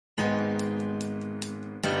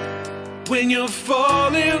when you're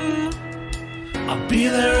falling, I'll be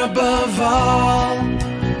there above all.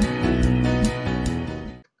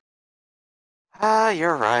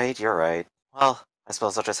 You're right. Well, I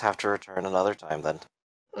suppose I'll just have to return another time then.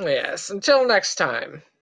 Yes, until next time.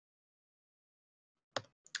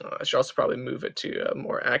 I should also probably move it to a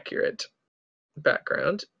more accurate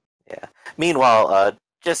background. Yeah. Meanwhile,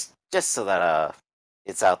 just so that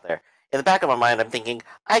it's out there. In the back of my mind, I'm thinking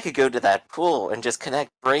I could go to that pool and just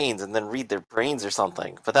connect brains and then read their brains or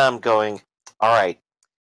something. But then I'm going, all right,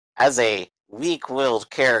 as a weak-willed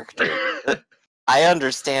character, I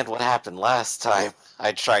understand what happened last time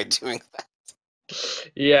I tried doing that.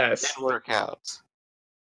 Yes. It didn't work out.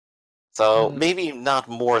 So maybe not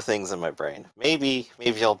more things in my brain. Maybe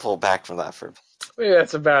I'll pull back from that for a bit. Maybe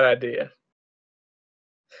that's a bad idea.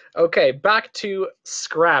 Okay, back to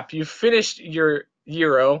Scrap. You finished your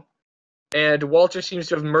Euro, and Walter seems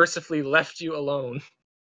to have mercifully left you alone.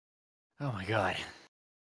 Oh my god.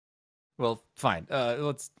 Well, fine.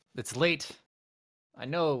 It's late. I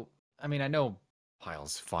know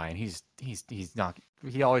Pyle's fine. He's not.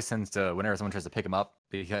 He always tends to, whenever someone tries to pick him up,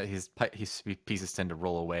 his pieces tend to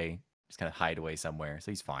roll away, just kind of hide away somewhere.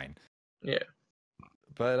 So he's fine. Yeah.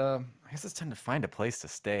 But I guess it's time to find a place to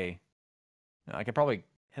stay. I could probably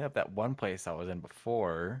hit up that one place I was in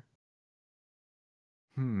before.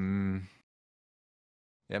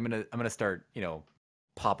 Yeah, I'm gonna start,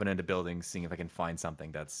 popping into buildings, seeing if I can find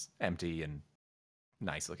something that's empty and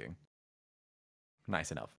nice looking.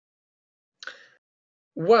 Nice enough.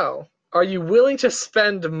 Well, are you willing to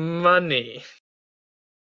spend money?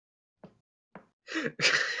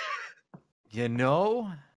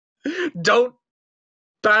 Don't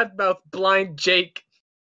badmouth blind Jake.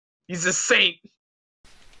 He's a saint.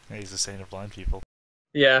 Yeah, he's a saint of blind people.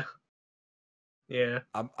 Yeah. Yeah.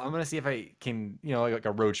 I'm gonna see if I can, like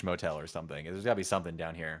a roach motel or something. There's gotta be something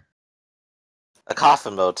down here. A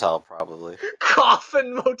coffin motel, probably.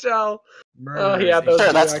 Coffin motel. Oh yeah, those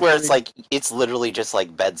sure, that's where it's literally just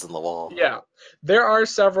like beds in the wall. Yeah, there are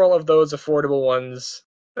several of those affordable ones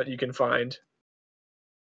that you can find.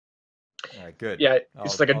 All right, good. Yeah,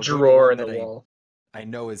 it's like a drawer in the wall. I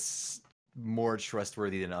know is more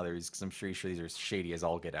trustworthy than others because I'm sure these are shady as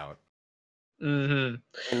all get out. Mm-hmm.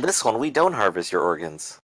 In this one, we don't harvest your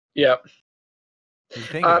organs. Yep. You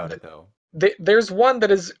think about it though. There's one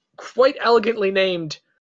that is quite elegantly named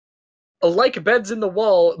 "Like beds in the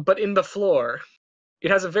wall, but in the floor."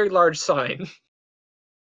 It has a very large sign.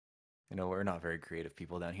 We're not very creative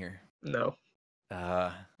people down here. No.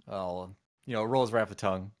 Well, rolls right off the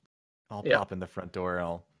tongue. I'll pop in the front door.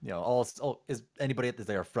 And is anybody at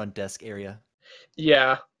their front desk area?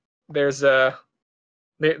 Yeah, there's a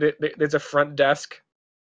front desk,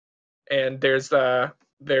 and there's a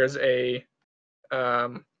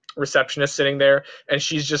receptionist sitting there, and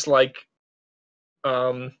she's just like,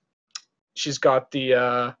 she's got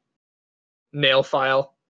the nail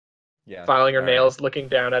file, filing her nails, looking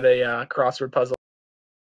down at a crossword puzzle.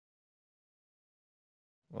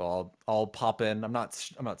 Well, I'll pop in. I'm not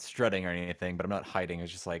strutting or anything, but I'm not hiding.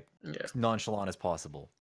 It's just like as nonchalant as possible.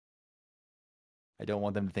 I don't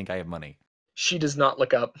want them to think I have money. She does not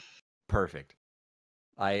look up. Perfect.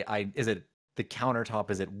 Is it the countertop?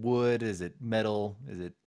 Is it wood? Is it metal?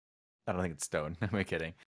 I don't think it's stone. Am I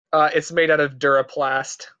kidding? It's made out of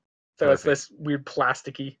Duraplast, so it's this weird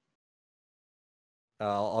plasticky.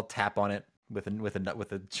 I'll tap on it with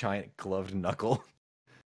a giant gloved knuckle.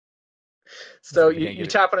 So you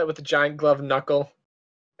tap on it with a giant gloved knuckle,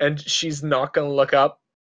 and she's not gonna look up,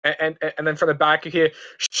 and then from the back you hear,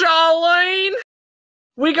 "Charlene,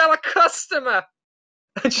 we got a customer,"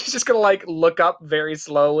 and she's just gonna look up very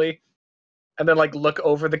slowly, and then look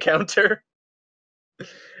over the counter,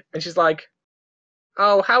 and she's like,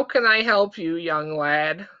 "Oh, how can I help you, young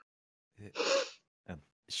lad?"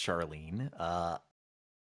 Charlene,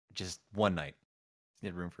 just one night.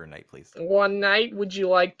 Need room for a night, please. One night? Would you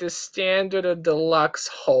like the standard or deluxe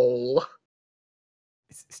hole?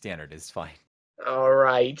 Standard is fine. All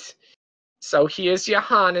right. So here's your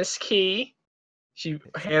harness key. She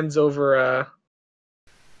hands over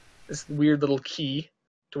this weird little key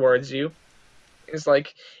towards you. It's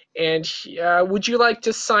like, and would you like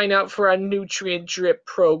to sign up for a nutrient drip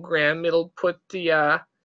program? It'll put the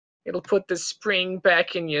spring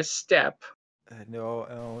back in your step.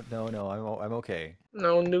 No, I'm okay.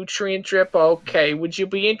 No nutrient drip? Okay. Would you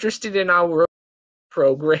be interested in our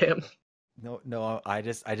program? No, I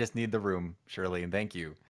just need the room, Shirley, and thank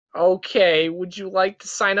you. Okay. Would you like to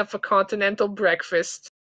sign up for continental breakfast?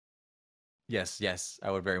 Yes,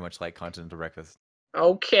 I would very much like continental breakfast.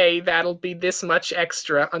 Okay, that'll be this much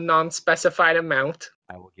extra, a non-specified amount.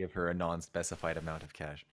 I will give her a non-specified amount of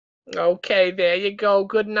cash. Okay, there you go.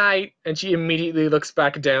 Good night. And she immediately looks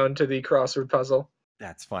back down to the crossword puzzle.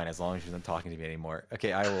 That's fine as long as she's not talking to me anymore.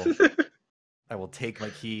 Okay, I will take my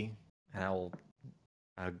key and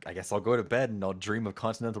I guess I'll go to bed and I'll dream of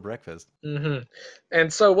continental breakfast. Mm-hmm.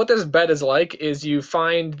 And so what this bed is like is you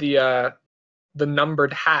find the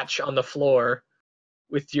numbered hatch on the floor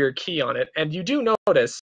with your key on it, and you do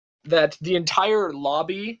notice that the entire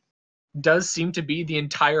lobby does seem to be the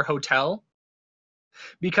entire hotel,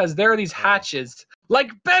 because there are these hatches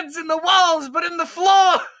like beds in the walls but in the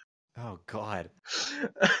floor. Oh God!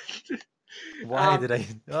 Why did I?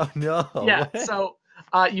 Oh no! Yeah. What? So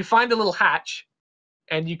you find a little hatch,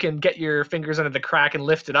 and you can get your fingers under the crack and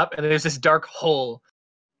lift it up, and there's this dark hole,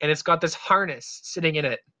 and it's got this harness sitting in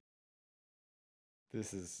it.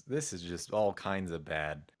 This is just all kinds of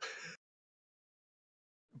bad.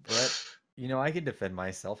 But I can defend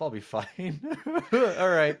myself. I'll be fine. All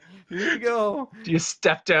right, here we go. Do you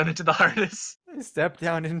step down into the harness? I step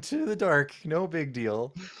down into the dark. No big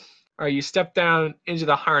deal. All right, you step down into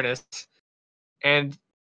the harness, and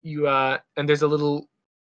you and there's a little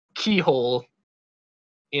keyhole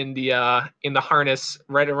in the harness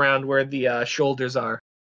right around where the shoulders are.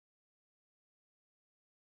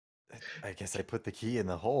 I guess I put the key in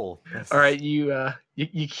the hole. All right, you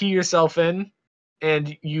key yourself in,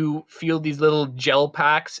 and you feel these little gel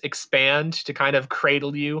packs expand to kind of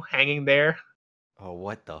cradle you, hanging there. Oh,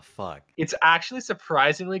 what the fuck? It's actually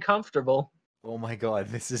surprisingly comfortable. Oh my God,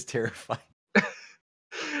 this is terrifying.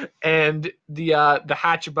 And the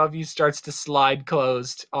hatch above you starts to slide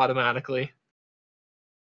closed automatically.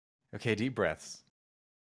 Okay, deep breaths.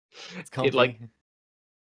 It's It comfy.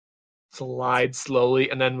 slides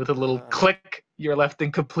slowly, and then with a little click, you're left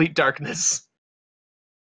in complete darkness.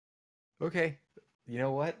 Okay, you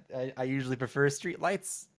know what? I usually prefer street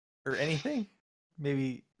lights or anything.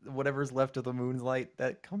 Maybe whatever's left of the moon's light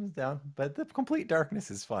that comes down, but the complete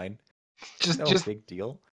darkness is fine. Just big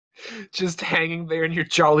deal. Just hanging there in your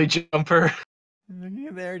jolly jumper.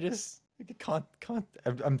 They're just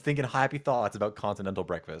I'm thinking happy thoughts about continental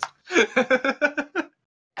breakfast.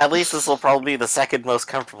 At least this will probably be the second most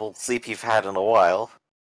comfortable sleep you've had in a while.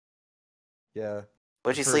 Yeah.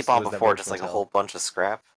 What'd you sleep on before? Just like a whole bunch of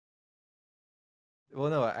scrap? Well,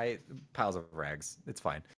 no, piles of rags. It's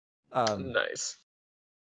fine. Nice.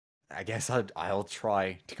 I guess I'll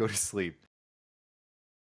try to go to sleep.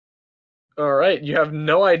 All right, you have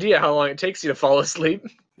no idea how long it takes you to fall asleep.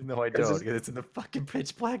 No, I don't, because it's in the fucking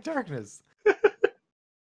pitch black darkness.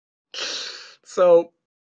 So,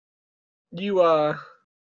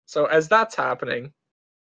 so as that's happening,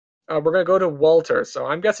 we're gonna go to Walter. So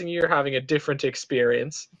I'm guessing you're having a different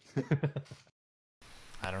experience.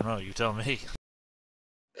 I don't know. You tell me.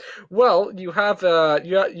 Well, you have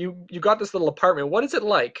you got this little apartment. What is it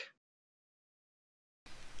like?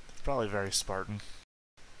 It's probably very Spartan.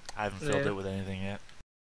 I haven't filled it with anything yet.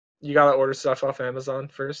 You gotta order stuff off Amazon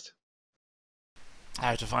first. I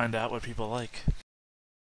have to find out what people like.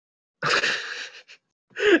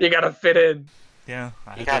 You gotta fit in. Yeah.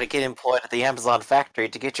 You gotta get employed at the Amazon factory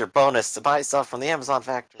to get your bonus to buy stuff from the Amazon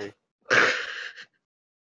factory.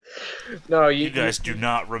 No, you guys do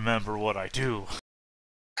not remember what I do.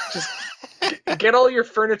 Just get all your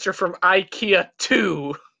furniture from IKEA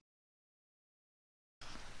too.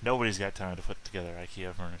 Nobody's got time to put together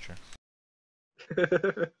IKEA furniture.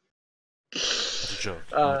 That's a joke.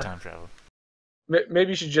 I'm a time traveler. Maybe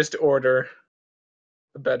you should just order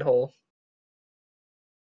a bed hole.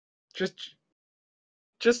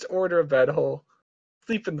 Just order a bed hole.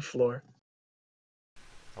 Sleep in the floor.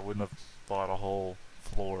 I wouldn't have bought a whole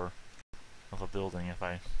floor of a building if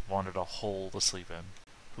I wanted a hole to sleep in.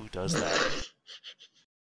 Who does that?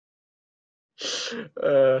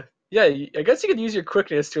 Yeah, I guess you could use your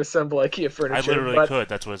quickness to assemble IKEA furniture. I literally could.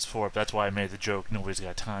 That's what it's for. That's why I made the joke. Nobody's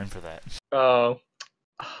got time for that. Oh,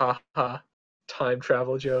 ha ha! Time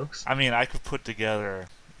travel jokes. I mean, I could put together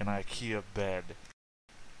an IKEA bed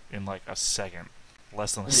in like a second,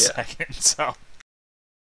 less than a second. So.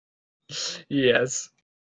 Yes.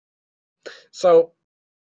 So,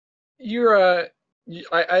 you're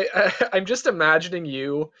I'm just imagining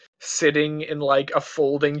you sitting in like a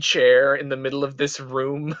folding chair in the middle of this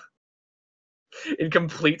room in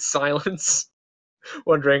complete silence,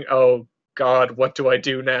 wondering, oh God, what do I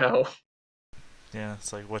do now? Yeah,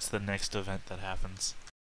 it's like, what's the next event that happens?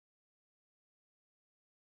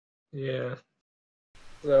 Yeah.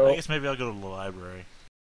 So I guess maybe I'll go to the library.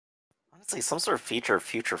 Honestly, some sort of future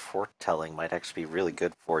foretelling might actually be really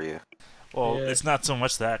good for you. Well, it's not so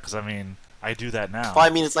much that, because I mean, I do that now. Well, I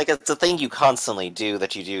mean, it's a thing you constantly do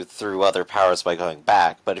that you do through other powers by going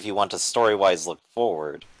back, but if you want to story-wise look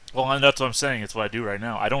forward... Well, and that's what I'm saying. It's what I do right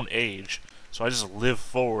now. I don't age, so I just live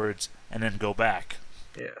forwards and then go back.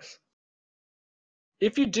 Yes.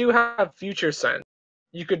 If you do have future sense,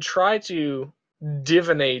 you could try to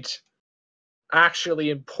divinate actually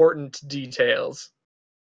important details.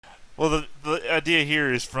 Well, the idea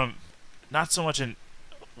here is from not so much in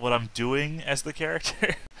what I'm doing as the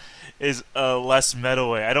character, is a less meta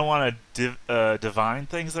way. I don't want to divine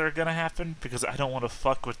things that are going to happen, because I don't want to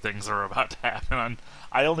fuck with things that are about to happen.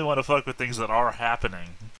 I only want to fuck with things that are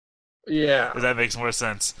happening. Yeah. If that makes more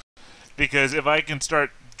sense. Because if I can start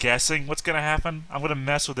guessing what's going to happen, I'm going to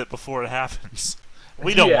mess with it before it happens.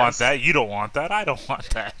 We don't want that. You don't want that. I don't want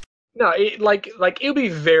that. No, it'll be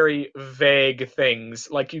very vague things.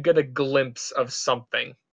 Like, you get a glimpse of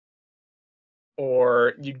something.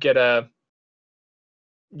 Or you get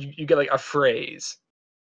you get like a phrase.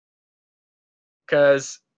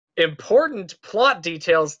 Because important plot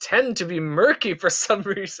details tend to be murky for some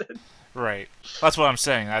reason. Right. That's what I'm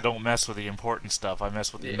saying. I don't mess with the important stuff. I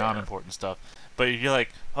mess with the non-important stuff. But you're like,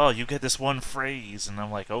 oh, you get this one phrase, and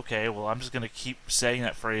I'm like, okay, well, I'm just going to keep saying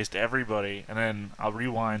that phrase to everybody, and then I'll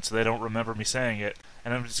rewind so they don't remember me saying it,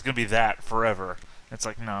 and I'm just going to be that forever. It's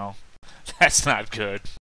like, no, that's not good.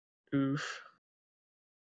 Oof.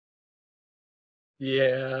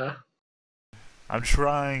 Yeah. I'm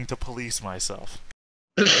trying to police myself.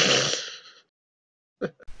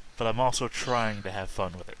 But I'm also trying to have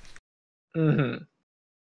fun with it. Mm-hmm.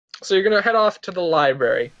 So you're gonna head off to the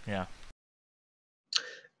library. Yeah.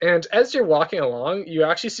 And as you're walking along, you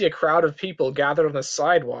actually see a crowd of people gathered on the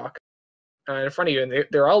sidewalk in front of you, and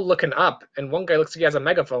they're all looking up, and one guy looks like he has a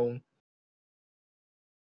megaphone.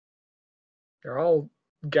 They're all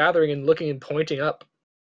gathering and looking and pointing up.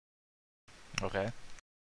 Okay.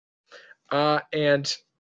 And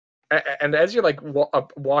as you're like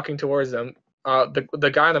walking towards them,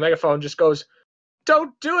 the guy on the megaphone just goes,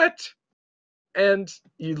 "Don't do it!" And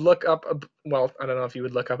you look up. Well, I don't know if you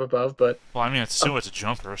would look up above, but Well, I mean, it's a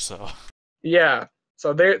jumper, so. yeah.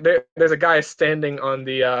 So there's a guy standing on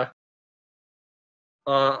the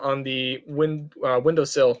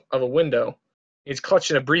windowsill of a window. He's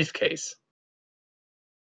clutching a briefcase.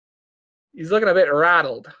 He's looking a bit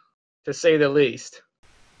rattled, to say the least.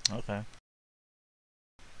 Okay.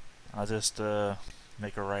 I'll just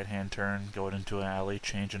make a right-hand turn, go into an alley,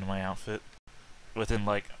 change into my outfit. Within,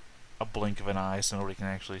 like, a blink of an eye so nobody can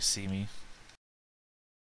actually see me.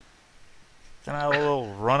 Then I will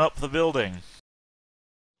run up the building.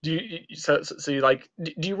 Do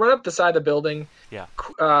you run up the side of the building? Yeah.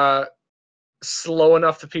 Slow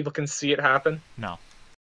enough that people can see it happen? No.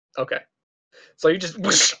 Okay. So you just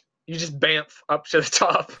bamf up to the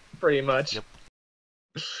top, pretty much. Yep.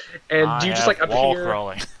 And do you just like wall appear?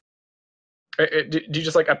 crawling. Do you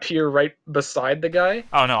just like appear right beside the guy?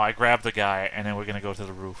 Oh no, I grab the guy and then we're gonna go to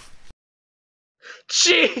the roof.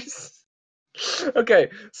 Jeez. Okay,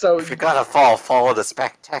 so If you're gonna fall in a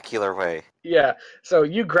spectacular way. yeah, so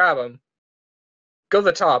you grab him, go to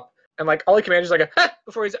the top, and like all he can manage is like a ha!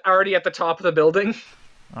 Before he's already at the top of the building.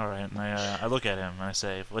 All right, and I look at him and I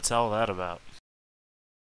say, "What's all that about?"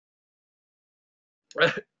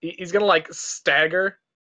 He's gonna like stagger,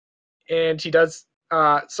 and he does.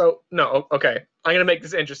 Okay, I'm gonna make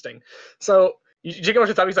this interesting. So you take him to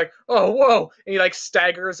the top. He's like, "Oh, whoa!" And he like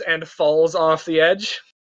staggers and falls off the edge.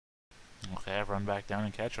 Okay, I run back down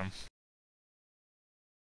and catch him.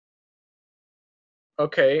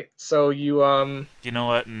 Okay, so you You know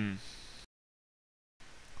what? I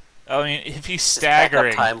mean, if he's Just back up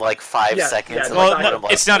staggering, time like 5 Yeah, seconds. yeah, and, well, like, no, put him,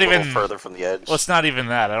 like, it's not a little even further from the edge. well, it's not even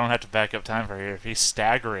that. I don't have to back up time for here. If he's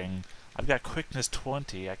staggering, I've got quickness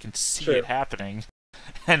 20. I can see True. it happening,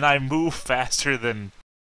 and I move faster than.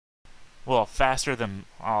 Well, faster than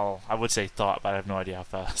I would say thought, but I have no idea how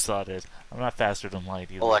fast thought is. I'm not faster than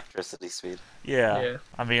light either. Electricity speed. Yeah.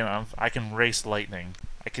 I mean, I can race lightning.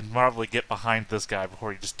 I can probably get behind this guy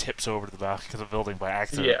before he just tips over to the back of the building by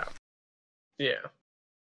accident. Yeah.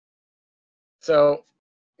 So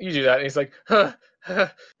you do that, and he's like, huh, huh.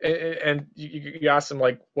 And you ask him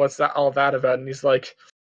like, what's that all that about? And he's like,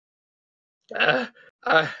 I've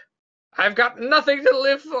got nothing to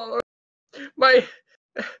live for.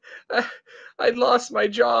 I lost my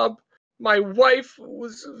job. My wife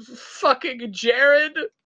was fucking Jared.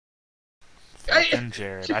 Fucking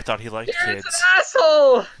Jared. I thought he liked Jared's kids. an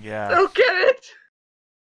asshole. Yeah. I don't get it.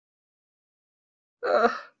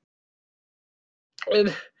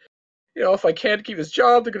 And if I can't keep his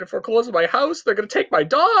job, they're gonna foreclose on my house. They're gonna take my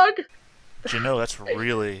dog. But you know, that's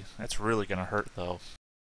really gonna hurt though.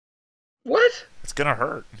 What? It's gonna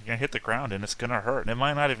hurt. You're gonna hit the ground and it's gonna hurt. And it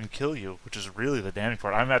might not even kill you, which is really the damning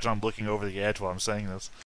part. I imagine I'm looking over the edge while I'm saying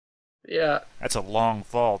this. Yeah. That's a long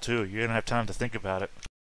fall, too. You're gonna have time to think about it.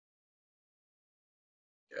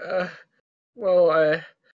 Well,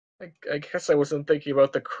 I guess I wasn't thinking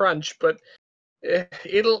about the crunch, but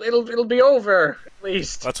it'll be over at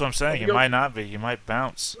least. That's what I'm saying. It You'll- might not be. You might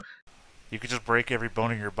bounce. You could just break every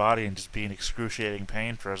bone in your body and just be in excruciating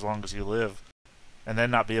pain for as long as you live. And then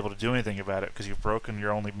not be able to do anything about it because you've broken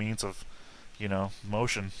your only means of,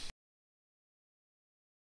 motion.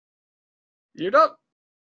 You're not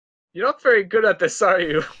very good at this, are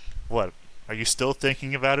you? What? Are you still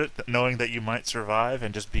thinking about it, knowing that you might survive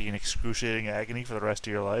and just be in excruciating agony for the rest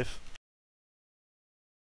of your life?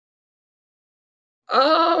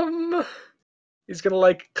 He's gonna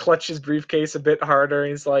like clutch his briefcase a bit harder.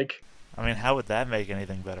 And he's like, I mean, how would that make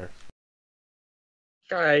anything better?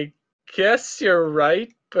 I guess you're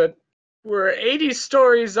right, but we're 80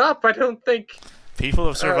 stories up. I don't think. People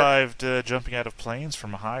have survived jumping out of planes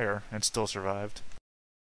from higher and still survived.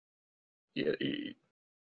 Yeah,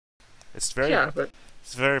 It's but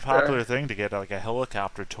it's a very popular thing to get like a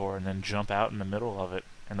helicopter tour and then jump out in the middle of it.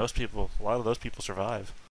 And a lot of those people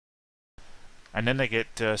survive. And then they get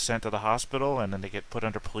sent to the hospital, and then they get put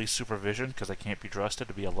under police supervision because they can't be trusted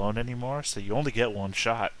to be alone anymore. So you only get one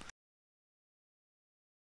shot.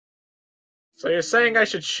 so you're saying I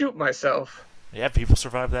should shoot myself? Yeah, people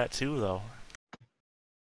survive that too, though.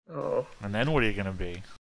 Oh, And then what are you gonna be?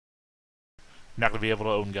 Not gonna be able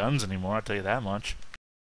to own guns anymore. I'll tell you that much.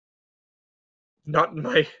 not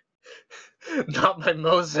my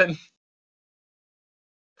Mosin.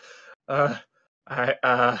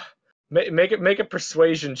 Make a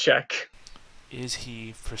persuasion check. Is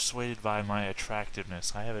he persuaded by my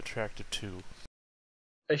attractiveness? I have attractive too.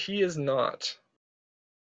 He is not.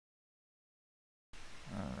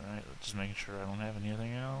 Alright, just making sure I don't have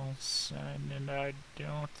anything else. And I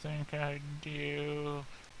don't think I do.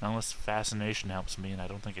 Unless fascination helps me, and I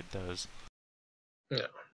don't think it does. No.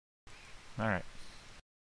 Alright.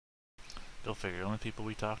 Go figure. The only people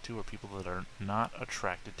we talk to are people that are not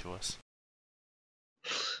attracted to us.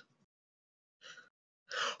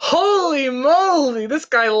 Holy moly! This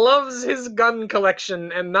guy loves his gun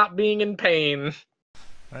collection and not being in pain.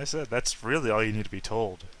 I said, that's really all you need to be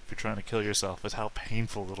told if you're trying to kill yourself, is how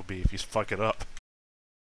painful it'll be if you fuck it up.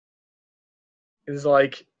 He's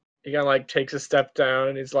like, he kind of like takes a step down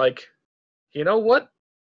and he's like, you know what?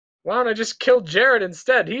 Why don't I just kill Jared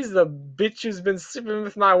instead? He's the bitch who's been sleeping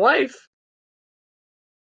with my wife.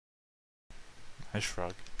 I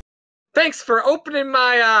shrug. Thanks for opening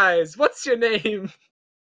my eyes. What's your name?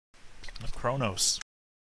 Kronos.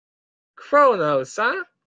 Kronos, huh?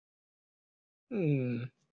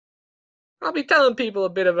 I'll be telling people a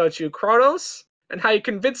bit about you, Kronos, and how you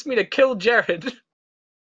convinced me to kill Jared.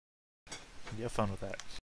 You have fun with that.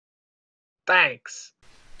 Thanks.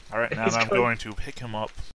 Alright, now I'm going to pick him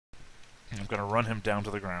up, and I'm going to run him down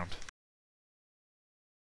to the ground.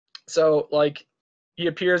 So, like, he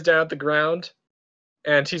appears down at the ground,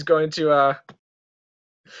 and he's going to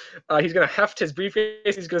heft his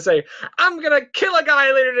briefcase. He's going to say, I'm going to kill a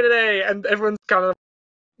guy later today. And everyone kind of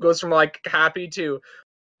goes from, like, happy to,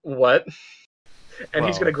 what? And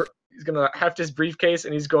he's going to heft his briefcase,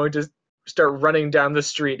 and he's going to start running down the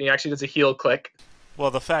street. And he actually does a heel click. Well,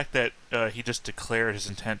 the fact that he just declared his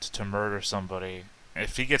intent to murder somebody,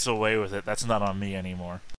 if he gets away with it, that's not on me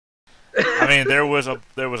anymore. I mean, there was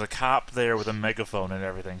a cop there with a megaphone and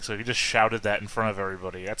everything, so he just shouted that in front of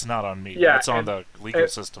everybody. That's not on me. Yeah, that's on the legal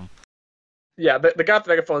system. Yeah, the guy with the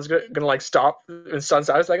megaphone is gonna like stop and sun's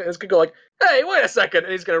out. It's gonna go like, hey, wait a second,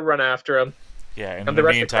 and he's gonna run after him. Yeah, and in the the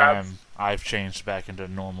rest of the meantime, I've changed back into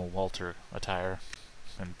normal Walter attire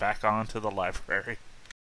and back onto the library.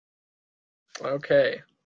 Okay.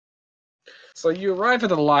 So you arrive at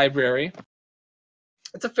the library.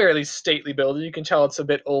 It's a fairly stately building. You can tell it's a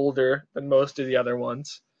bit older than most of the other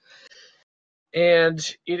ones.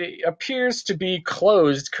 And it appears to be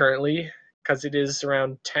closed currently, because it is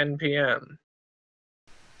around 10 p.m.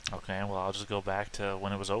 Okay, well, I'll just go back to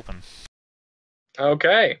when it was open.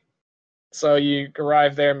 Okay. So you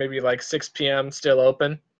arrive there maybe like 6 p.m., still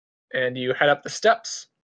open, and you head up the steps.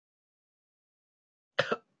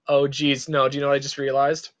 Oh, geez, no, do you know what I just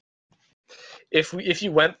realized? If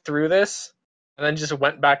you went through this, and then just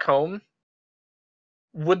went back home,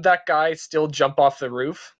 would that guy still jump off the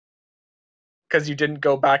roof? Because you didn't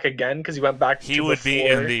go back again, because you went back He to would be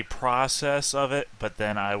before? in the process of it, but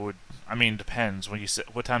then I would... I mean, depends. When you say,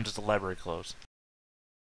 what time does the library close?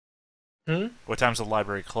 What time does the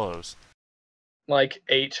library close? Like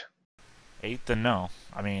 8. 8? Then no.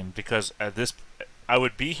 I mean, because at this... I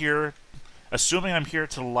would be here... Assuming I'm here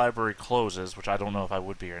till the library closes, which I don't know if I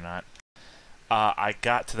would be or not, I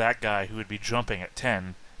got to that guy who would be jumping at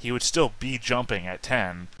 10. he would still be jumping at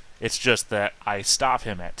 10. It's just that I stop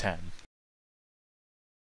him at 10.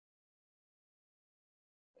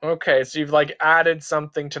 Okay, so you've like added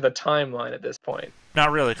something to the timeline at this point.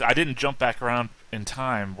 Not really. I didn't jump back around in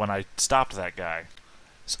time when I stopped that guy.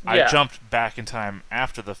 I Yeah. jumped back in time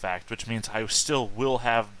after the fact, which means I still will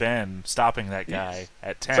have been stopping that guy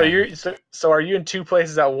at 10. So are you in two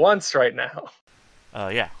places at once right now?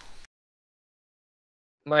 Yeah.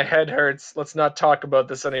 My head hurts. Let's not talk about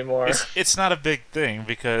this anymore. It's not a big thing,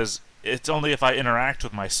 because it's only if I interact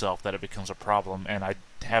with myself that it becomes a problem, and I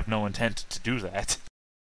have no intent to do that.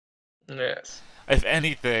 Yes. If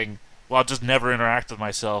anything, well, I'll just never interact with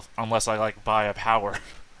myself unless I, like, buy a power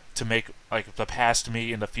to make, like, the past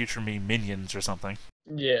me and the future me minions or something.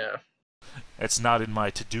 Yeah. It's not in my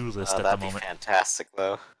to-do list at the That'd be moment. fantastic,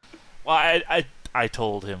 though. Well, I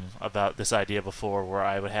told him about this idea before, where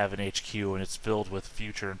I would have an HQ and it's filled with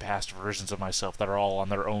future and past versions of myself that are all on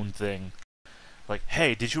their own thing. Like,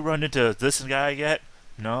 hey, did you run into this guy yet?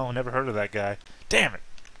 No, never heard of that guy. Damn it!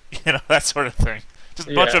 You know, that sort of thing. Just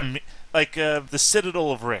a bunch of like the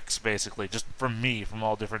Citadel of Ricks, basically, just from me, from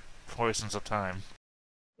all different portions of time.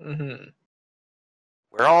 Mm-hmm.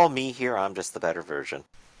 We're all me here. I'm just the better version.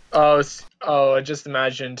 Oh, I just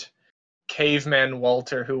imagined Caveman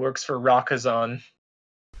Walter, who works for Rakazan.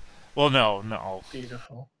 Well, no,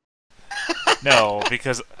 Beautiful. no,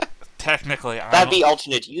 because technically That'd be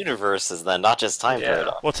alternate universes then, not just time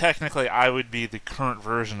paradox. Well, technically, I would be the current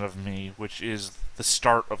version of me, which is the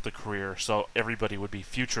start of the career, so everybody would be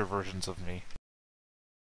future versions of me.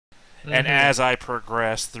 Mm-hmm. And as I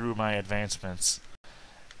progress through my advancements,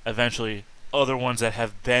 eventually other ones that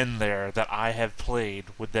have been there that I have played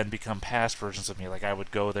would then become past versions of me. Like, I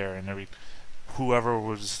would go there and whoever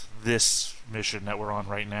was this mission that we're on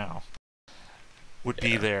right now would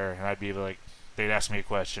be there, and I'd be like, they'd ask me a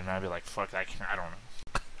question, and I'd be like, fuck, I don't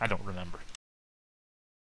know. I don't remember.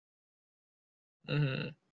 Mm-hmm.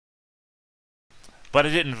 But I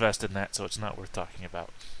didn't invest in that, so it's not worth talking about,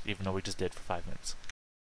 even though we just did for 5 minutes.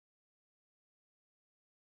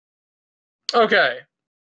 Okay.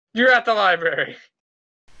 You're at the library.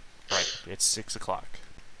 Right, it's 6 o'clock.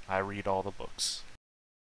 I read all the books.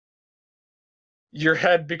 Your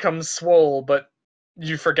head becomes swole, but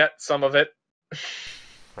you forget some of it.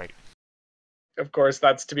 Right. Of course,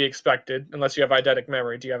 that's to be expected, unless you have eidetic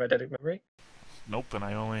memory. Do you have eidetic memory? Nope, and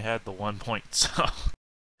I only had the 1 point, so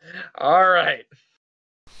Alright.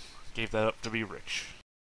 gave that up to be rich.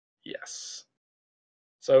 Yes.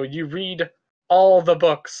 So you read all the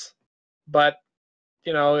books, but,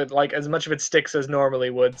 you know, like, as much of it sticks as normally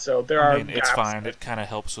would, so there are It's gaps. fine. It kind of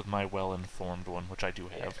helps with my well-informed one, which I do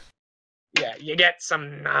have. Yeah, you get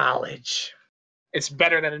some knowledge. It's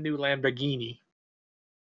better than a new Lamborghini.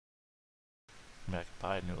 I mean, I could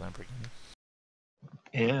buy a new Lamborghini.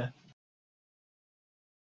 Yeah.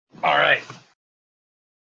 Alright.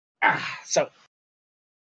 So,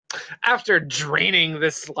 after draining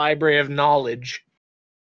this library of knowledge,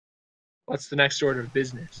 what's the next order of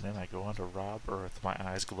business? And then I go on to rob Earth. My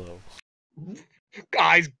eyes glow.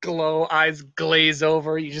 Eyes glow, eyes glaze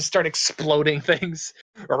over, you just start exploding things.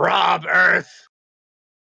 Rob Earth!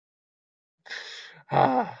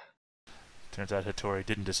 Turns out Hattori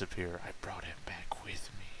didn't disappear. I brought him back with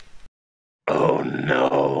me. Oh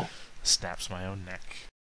no. Snaps my own neck.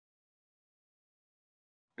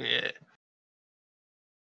 Yeah.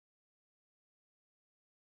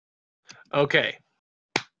 Okay.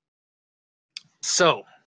 So,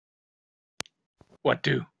 what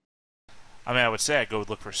do? I mean, I would say I'd go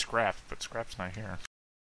look for Scrap, but Scrap's not here.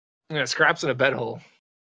 Yeah, Scrap's in a bed hole.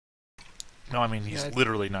 No, I mean, he's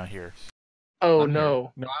literally not here. Oh I'm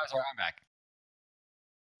no. here. No, I'm sorry, I'm back.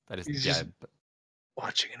 That is He's just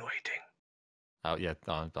watching and waiting. Oh yeah,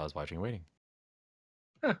 I was watching and waiting.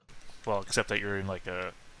 Well, except that you're in, like,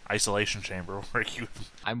 a isolation chamber where you...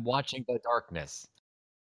 I'm watching the darkness.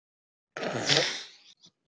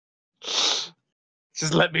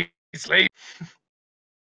 Just let me sleep.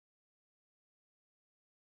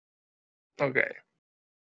 Okay.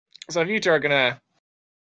 So if you two are gonna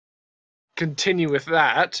continue with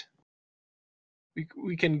that,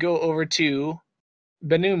 we can go over to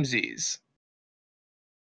Benumzis.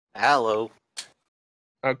 Hello.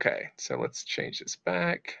 Okay, so let's change this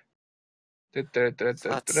back. Let's see.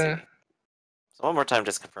 So one more time,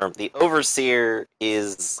 just confirm. The Overseer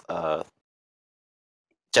is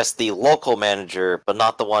just the local manager, but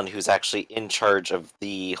not the one who's actually in charge of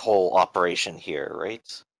the whole operation here,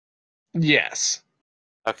 right? Yes.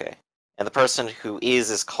 Okay. And the person who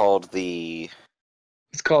is called the...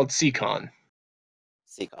 It's called Seacon.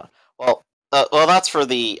 Seacon. Well, Well, that's for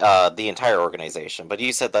the entire organization. But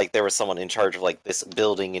you said like there was someone in charge of like this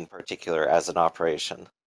building in particular as an operation.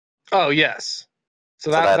 Oh yes.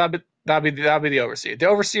 So that'd be the overseer. The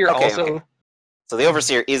overseer Okay, also. okay. So the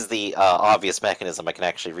overseer is the obvious mechanism I can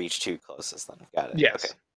actually reach to closest. Then got it. Yes.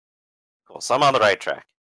 Okay. Cool. So I'm on the right track.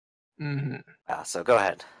 Mm-hmm. So go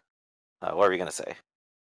ahead. What are we gonna say?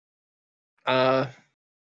 What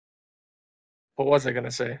was I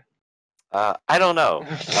gonna say? I don't know.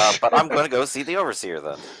 But I'm gonna go see the overseer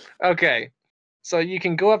then. Okay. So you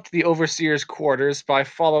can go up to the overseer's quarters by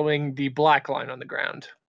following the black line on the ground.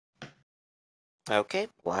 Okay,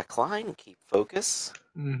 black line. Keep focus.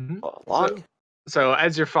 Mm-hmm. Follow along. So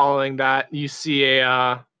as you're following that, you see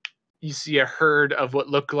a herd of what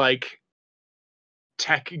look like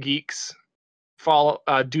tech geeks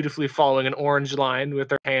dutifully following an orange line with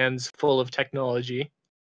their hands full of technology.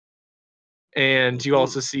 And you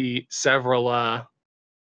also see several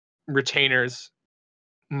retainers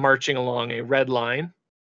marching along a red line.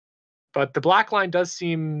 But the black line does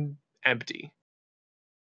seem empty.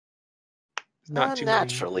 Not too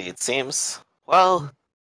Naturally, many. it seems. Well,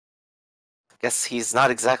 I guess he's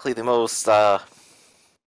not exactly the most. Well,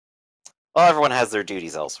 everyone has their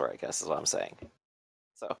duties elsewhere. I guess is what I'm saying.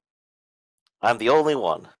 So, I'm the only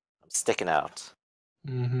one. I'm sticking out.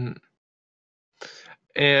 Mm-hmm.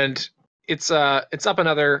 And it's up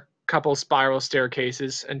another couple spiral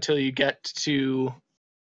staircases until you get to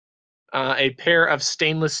a pair of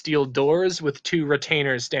stainless steel doors with two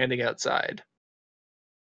retainers standing outside.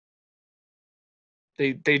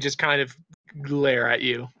 They just kind of glare at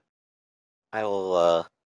you. I will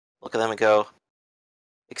look at them and go,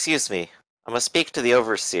 "Excuse me, I must speak to the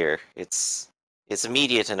overseer. It's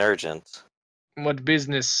immediate and urgent." What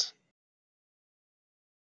business?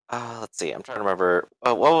 Let's see. I'm trying to remember.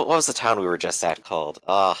 What was the town we were just at called?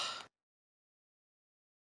 Yeah,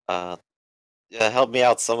 help me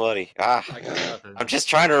out, somebody. I got nothing. I'm just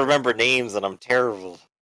trying to remember names, and I'm terrible.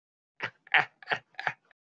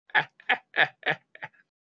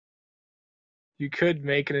 You could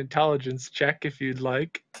make an intelligence check if you'd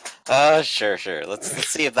like. Sure. Let's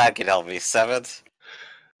see if that can help me. 7.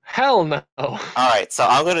 Hell no. Alright, so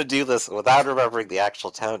I'm gonna do this without remembering the actual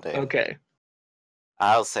town name. Okay.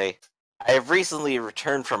 I'll say, I have recently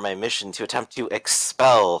returned from my mission to attempt to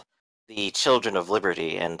expel the Children of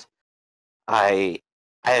Liberty, and I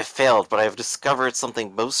have failed, but I have discovered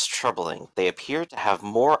something most troubling. They appear to have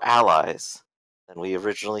more allies than we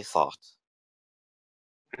originally thought.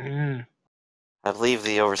 Mm. I believe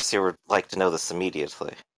the Overseer would like to know this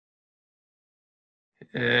immediately.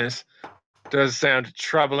 Yes. Does sound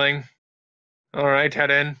troubling. Alright, head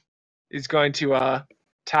in. He's going to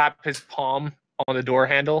tap his palm on the door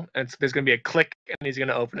handle, and there's going to be a click, and he's going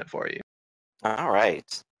to open it for you.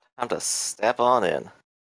 Alright, time to step on in.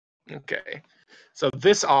 Okay. So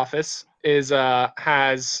this office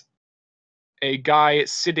has a guy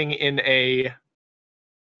sitting in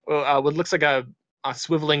what looks like a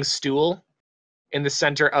swiveling stool in the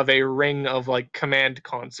center of a ring of like command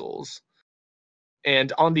consoles.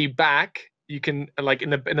 And on the back, you can like in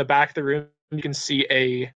the back of the room, you can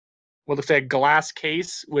see what looks like a glass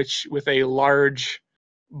case, which with a large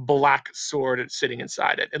black sword sitting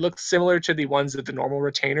inside it. It looks similar to the ones that the normal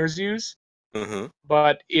retainers use,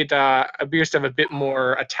 but it appears to have a bit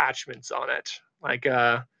more attachments on it. Like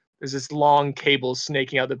there's this long cable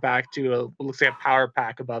snaking out the back to what looks like a power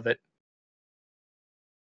pack above it.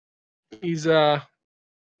 He's the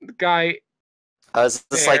guy. Is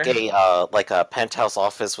this like There. a penthouse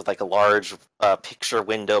office with like a large picture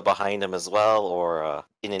window behind him as well, or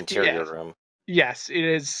an interior room? Yes, it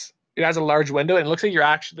is. It has a large window, and it looks like you're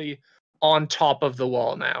actually on top of the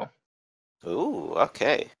wall now. Ooh,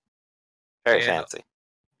 okay. Very fancy.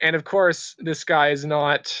 And of course, this guy is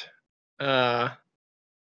not in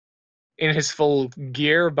his full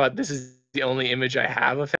gear, but this is the only image I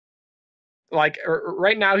have of him. Like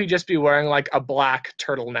right now, he'd just be wearing like a black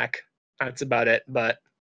turtleneck. That's about it. But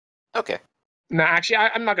okay. No, actually,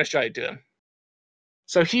 I'm not gonna show it to him.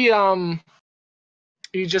 So he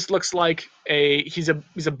just looks like he's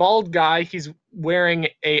a bald guy. He's wearing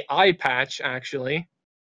a eye patch, actually.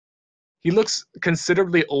 He looks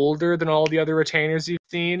considerably older than all the other retainers you've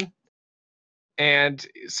seen. And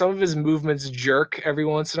some of his movements jerk every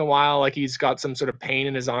once in a while, like he's got some sort of pain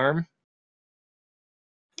in his arm.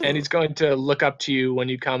 And he's going to look up to you when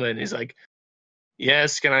you come in. He's like,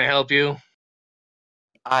 "Yes, can I help you?"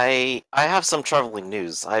 I have some troubling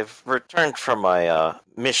news. I've returned from my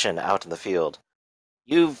mission out in the field.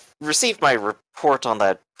 You've received my report on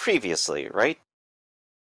that previously, right?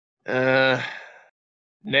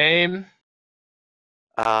 Name?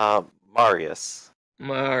 Marius.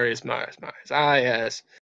 Marius. Ah, yes.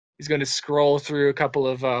 He's going to scroll through a couple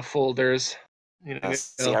of folders.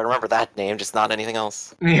 See, I remember that name, just not anything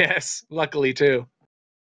else. Yes, luckily too.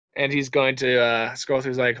 And he's going to scroll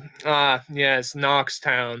through. He's like, yes,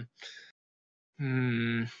 Knoxtown.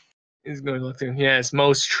 He's going to look through. Yes,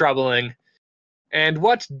 most troubling. And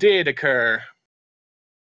what did occur?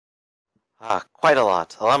 Quite a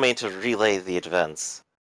lot. Allow me to relay the events.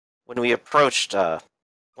 When we approached,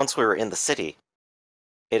 once we were in the city,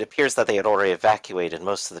 it appears that they had already evacuated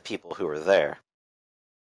most of the people who were there.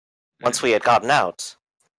 Once we had gotten out,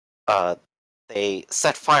 they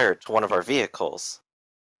set fire to one of our vehicles,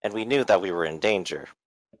 and we knew that we were in danger.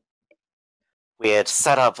 We had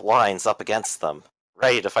set up lines up against them,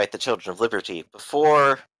 ready to fight the Children of Liberty,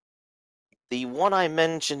 before the one I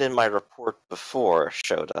mentioned in my report before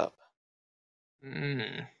showed up.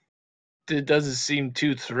 It doesn't seem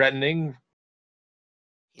too threatening.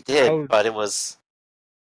 He did, but it was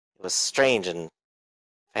strange and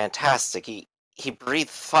fantastic. He breathed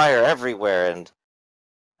fire everywhere, and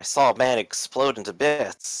I saw a man explode into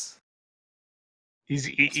bits.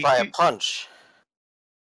 By a punch.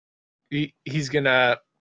 He's gonna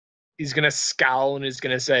scowl and he's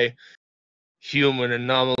gonna say, "Human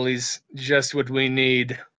anomalies, just what we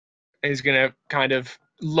need." And he's gonna kind of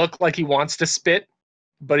look like he wants to spit,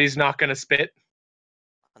 but he's not gonna spit.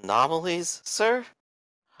 Anomalies, sir?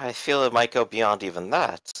 I feel it might go beyond even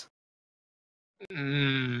that.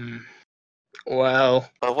 Well...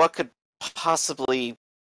 But what could possibly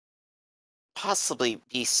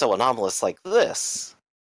be so anomalous like this?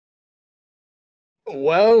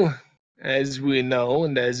 Well, as we know,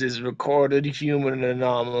 and as is recorded, human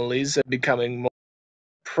anomalies are becoming more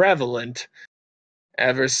prevalent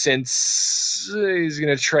ever since... He's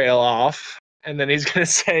gonna trail off, and then he's gonna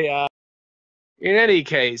say, in any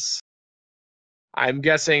case, I'm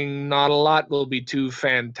guessing not a lot will be too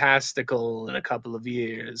fantastical in a couple of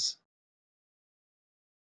years.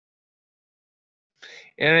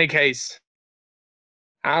 In any case,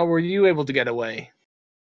 how were you able to get away?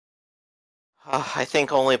 I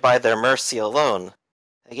think only by their mercy alone.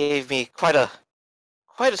 They gave me quite a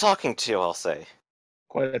talking to, I'll say.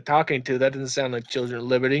 Quite a talking to? That doesn't sound like Children of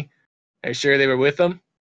Liberty. Are you sure they were with them?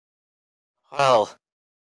 Well,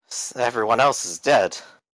 everyone else is dead.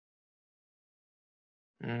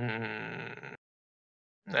 I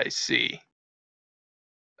see.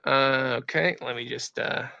 Okay, let me just...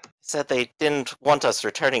 Said they didn't want us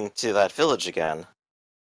returning to that village again.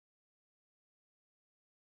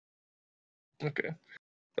 Okay.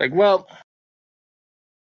 Like, well,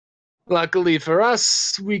 luckily for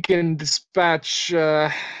us, we can dispatch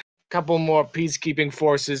a couple more peacekeeping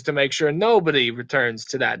forces to make sure nobody returns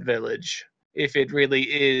to that village, if it really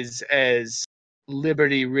is as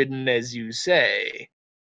liberty-ridden as you say.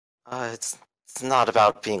 It's not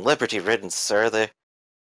about being liberty-ridden, sir. The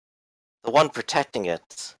one protecting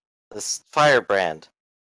it, this firebrand.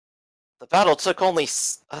 The battle took only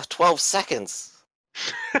 12 seconds.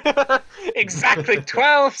 Exactly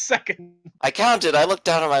 12 seconds. I counted. I looked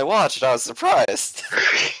down at my watch and I was surprised.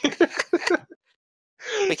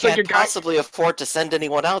 We can't possibly afford to send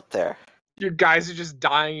anyone out there. Your guys are just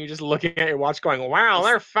dying. You're just looking at your watch going, wow,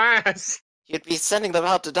 they're fast. You'd be sending them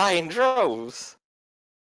out to die in droves.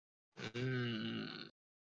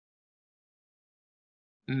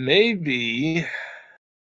 Maybe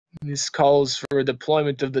this calls for a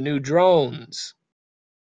deployment of the new drones.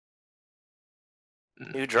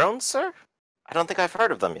 New drones, sir? I don't think I've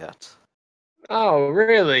heard of them yet. Oh,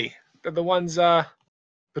 really? They're the ones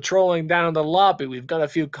patrolling down the lobby. We've got a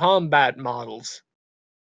few combat models.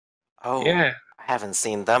 Oh, yeah. I haven't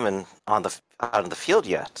seen them out in the field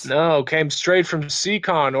yet. No, came straight from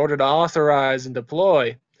Seacon, ordered to authorize and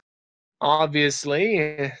deploy.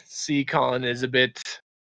 Obviously, Seacon is a bit...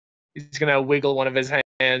 He's going to wiggle one of his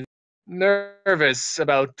hands. Nervous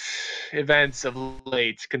about events of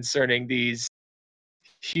late concerning these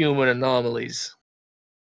human anomalies.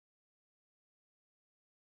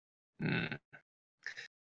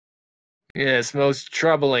 Yes, most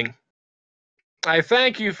troubling. I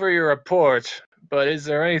thank you for your report, but is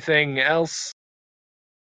there anything else?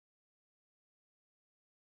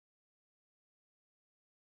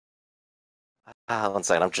 One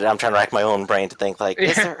second, I'm trying to rack my own brain to think, like,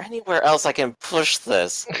 is there anywhere else I can push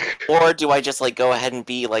this? Or do I just, like, go ahead and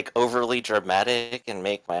be, like, overly dramatic and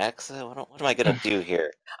make my exit? What am I gonna do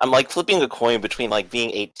here? I'm, like, flipping a coin between, like,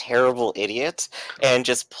 being a terrible idiot and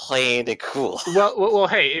just playing it cool. Well,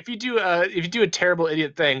 hey, if you do a terrible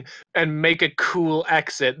idiot thing and make a cool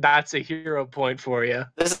exit, that's a hero point for you.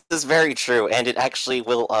 This is very true, and it actually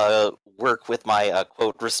will, work with my,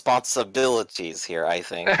 quote, responsibilities here, I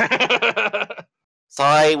think. So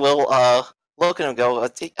I will look at him and go,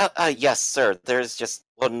 yes, sir. There's just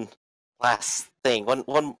one last thing, one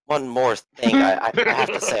more thing I have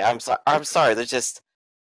to say. I'm sorry. There's just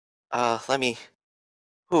let me.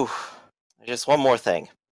 Whew, just one more thing.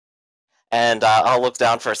 And I'll look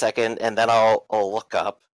down for a second, and then I'll look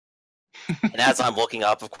up. And as I'm looking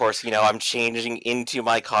up, of course, I'm changing into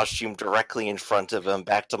my costume directly in front of him,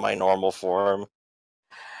 back to my normal form.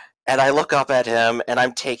 And I look up at him, and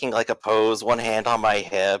I'm taking like a pose, one hand on my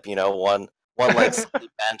hip, one leg slightly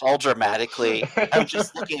bent, all dramatically. I'm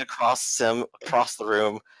just looking across the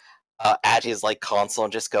room, at his like console,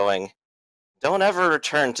 and just going, "Don't ever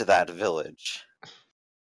return to that village."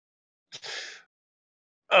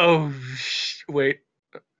 Oh, wait.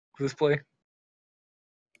 This play?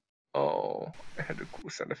 Oh, I had a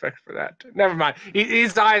cool sound effect for that. Never mind.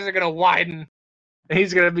 His eyes are gonna widen, and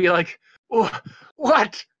he's gonna be like,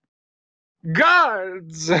 "What?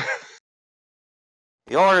 Guards!"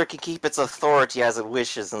 The order can keep its authority as it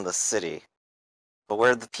wishes in the city, but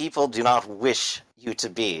where the people do not wish you to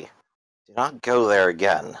be, do not go there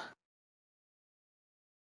again.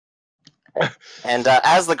 And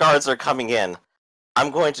as the guards are coming in, I'm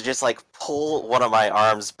going to just like pull one of my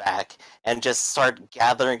arms back and just start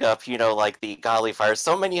gathering up, like the godly fires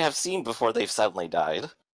so many have seen before they've suddenly died.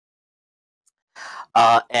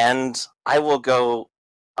 And I will go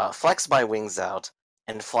flex my wings out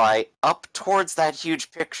and fly up towards that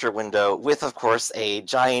huge picture window with, of course, a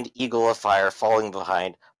giant eagle of fire falling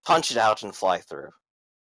behind, punch it out and fly through.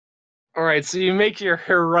 Alright, so you make your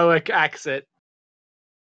heroic exit,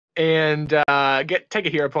 and take a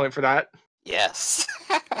hero point for that. Yes.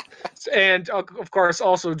 And, of course,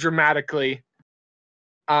 also dramatically,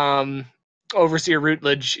 Overseer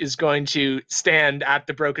Routledge is going to stand at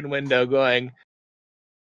the broken window going,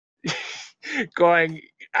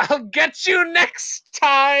 "I'll get you next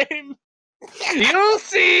time! You'll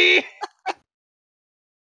see!"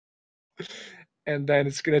 And then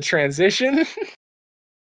it's going to transition.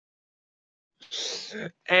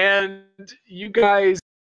 And you guys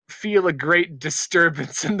feel a great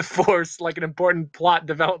disturbance in the force, like an important plot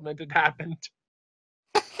development had happened.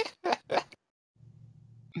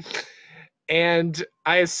 And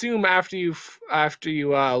I assume after you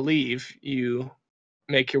leave, you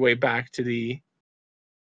make your way back to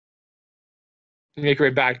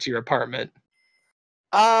your apartment.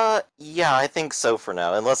 Yeah, I think so for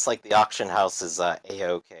now. Unless like the auction house is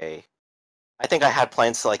A-okay. I think I had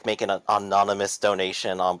plans to like make an anonymous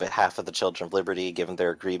donation on behalf of the Children of Liberty, given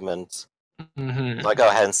their agreement. Mm-hmm. So I go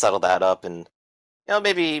ahead and settle that up, and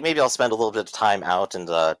maybe I'll spend a little bit of time out and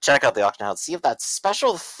check out the auction house, see if that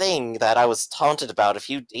special thing that I was taunted about a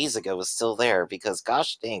few days ago is still there. Because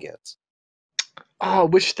gosh dang it! Oh,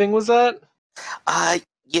 which thing was that?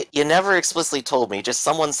 You never explicitly told me. Just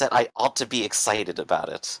someone said I ought to be excited about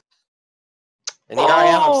it, and here I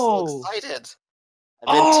am. I'm so excited.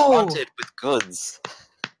 I've been taunted with goods.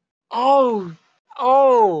 Oh.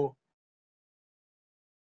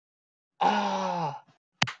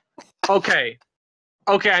 Okay.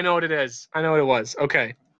 Okay, I know what it is. I know what it was.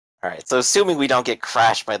 Okay. Alright, so assuming we don't get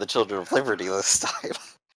crashed by the Children of Liberty this time.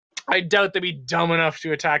 I doubt they'd be dumb enough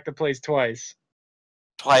to attack the place twice.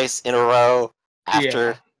 Twice in a row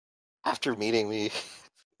after meeting me.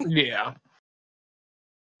 Yeah.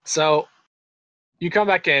 So you come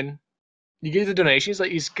back in, you give the donations.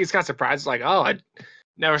 Like he's kind of surprised. Like, oh, I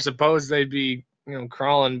never supposed they'd be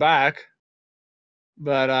crawling back.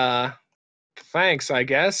 But thanks, I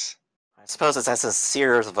guess. I suppose it's as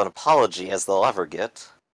sincere of an apology as they'll ever get.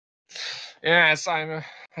 Yes, I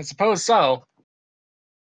suppose so.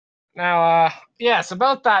 Now, yes,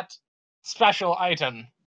 about that special item.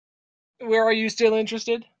 Where are you still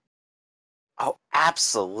interested? Oh,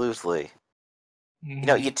 absolutely.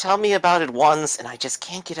 You tell me about it once, and I just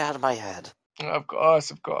can't get out of my head. Of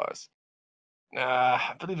course.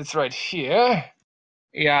 I believe it's right here.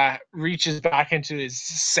 Yeah, reaches back into his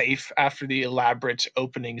safe after the elaborate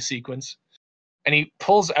opening sequence, and he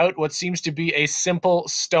pulls out what seems to be a simple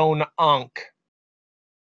stone ankh.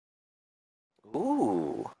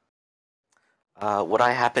 Ooh. Would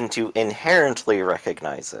I happen to inherently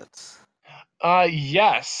recognize it?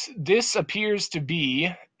 Yes, this appears to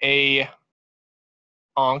be a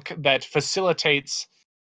ankh that facilitates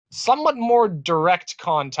somewhat more direct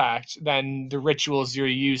contact than the rituals you're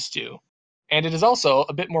used to. And it is also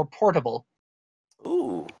a bit more portable.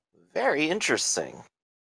 Ooh, very interesting.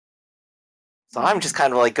 So I'm just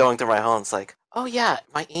kind of like going through my phone. It's like, oh yeah,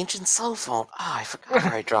 my ancient cell phone. Ah, I forgot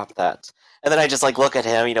where I dropped that. And then I just like look at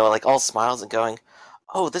him, like all smiles and going,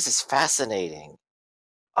 oh, this is fascinating.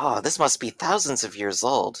 Oh, this must be thousands of years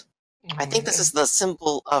old. I think this is the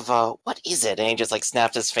symbol of, what is it? And he just, like,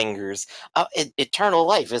 snapped his fingers. Eternal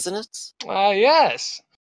life, isn't it? Yes.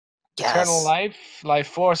 Eternal Yes. life, life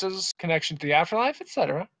forces, connection to the afterlife,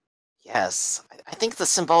 etc. Yes. I think the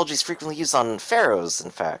symbology is frequently used on pharaohs, in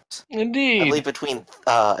fact. I Indeed. believe between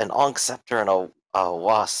an Ankh scepter and a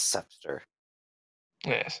Was scepter.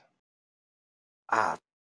 Yes.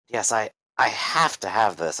 Yes, I have to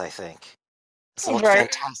have this, I think. This will look Very-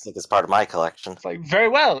 fantastic as part of my collection. It's like, very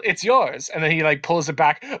well, it's yours. And then he like pulls it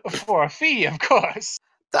back for a fee, of course.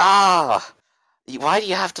 Ah! Why do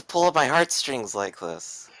you have to pull at my heartstrings like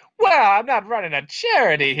this? Well, I'm not running a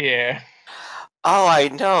charity here. Oh, I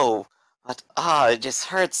know! But, it just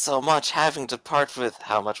hurts so much having to part with...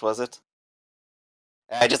 How much was it?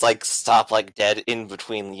 I just, like, stop, like, dead in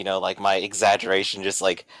between, like, my exaggeration, just,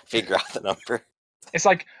 like, figure out the number. It's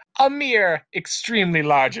like a mere extremely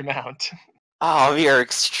large amount. Oh, we are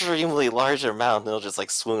extremely large amount, and it'll just,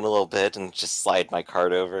 like, swoon a little bit and just slide my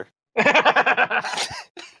card over.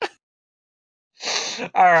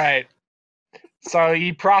 Alright. So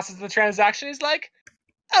he processes the transaction. He's like,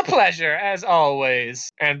 a pleasure, as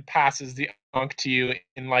always. And passes the Ankh to you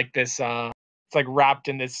in like this, it's like wrapped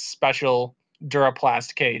in this special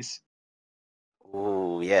Duraplast case.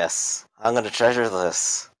 Ooh, yes. I'm gonna treasure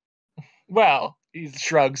this. Well, he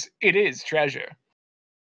shrugs, it is treasure.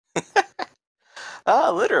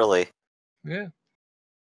 Literally. Yeah.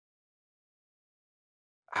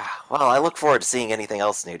 Well, I look forward to seeing anything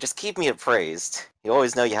else new. Just keep me appraised. You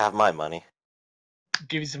always know you have my money.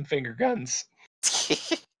 Give you some finger guns.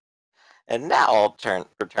 And now I'll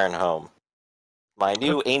return home. My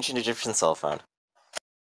new ancient Egyptian cell phone.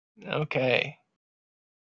 Okay.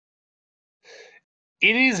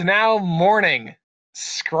 It is now morning.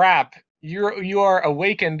 Scrap. You are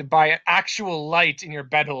awakened by an actual light in your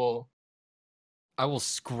bedhole. I will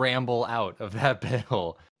scramble out of that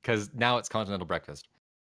bedhole because now it's continental breakfast.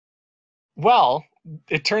 Well,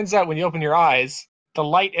 it turns out when you open your eyes, the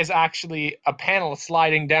light is actually a panel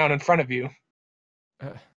sliding down in front of you.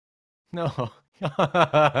 No.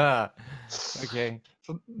 Okay.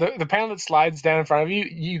 So the panel that slides down in front of you,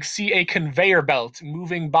 you see a conveyor belt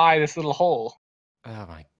moving by this little hole. Oh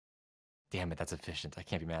my. Damn it, that's efficient. I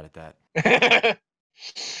can't be mad at that.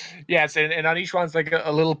 Yes, and on each one's like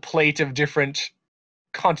a little plate of different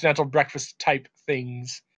continental breakfast type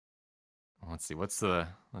things. Let's see. Let's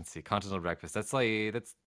see. Continental breakfast. That's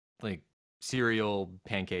like cereal,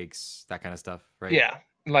 pancakes, that kind of stuff, right? Yeah,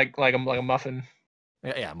 like a muffin.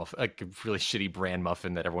 Yeah, like a really shitty brand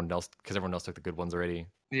muffin that everyone else took the good ones already.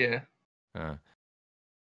 Yeah.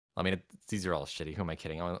 I mean, these are all shitty. Who am I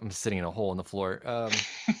kidding? I'm sitting in a hole in the floor.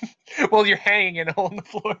 Well, you're hanging in a hole in the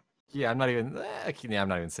floor. Yeah, I'm not even. I'm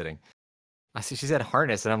not even sitting. I see she said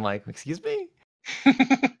harness, and I'm like, excuse me.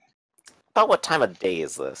 About what time of day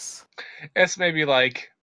is this? It's maybe like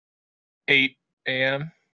 8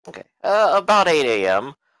 a.m. Okay. About 8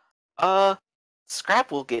 a.m.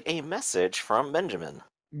 Scrap will get a message from Benjamin.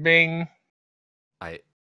 Bing.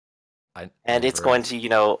 And it's going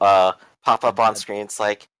to, pop up on screen. It's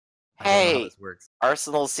like, hey,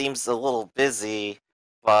 Arsenal seems a little busy,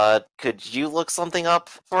 but could you look something up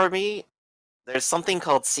for me? There's something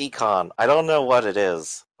called CCon. I don't know what it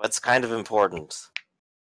is, but it's kind of important.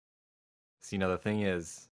 See, the thing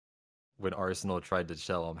is, when Arsenal tried to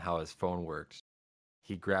tell him how his phone worked,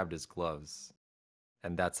 he grabbed his gloves,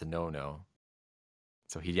 and that's a no-no.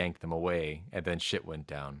 So he yanked them away, and then shit went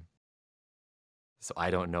down. So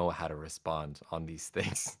I don't know how to respond on these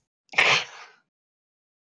things.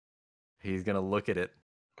 He's gonna look at it.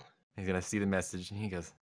 He's gonna see the message, and he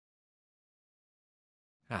goes,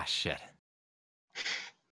 "Ah, shit."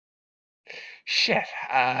 Shit.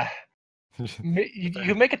 You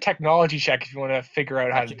can make a technology check if you want to figure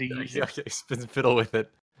out how to use it. Okay, spin fiddle with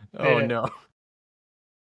it. Oh no.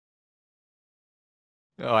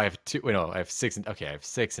 Oh, I have 2. Wait, no, I have 6. Okay, I have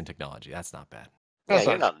 6 in technology. That's not bad. Yeah,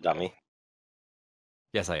 you're not a dummy.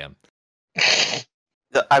 Yes, I am.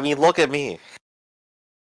 I mean, look at me.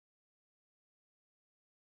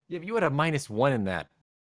 Yeah, but you would have -1 in that.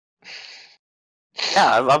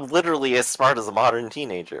 Yeah, I'm literally as smart as a modern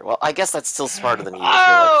teenager. Well, I guess that's still smarter than you.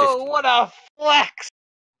 Oh, Like what a flex!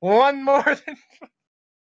 One more than...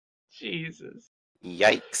 Jesus.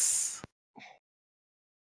 Yikes.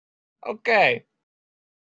 Okay.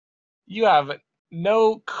 You have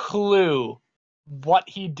no clue what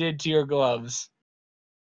he did to your gloves.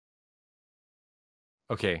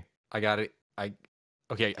 Okay, I got it. I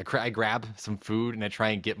grab some food and I try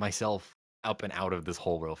and get myself up and out of this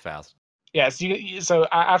hole real fast. Yes, so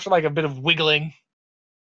after like a bit of wiggling,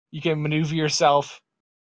 you can maneuver yourself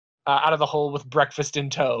out of the hole with breakfast in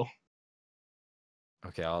tow.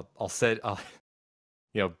 Okay, I'll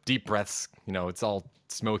deep breaths. It's all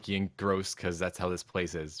smoky and gross because that's how this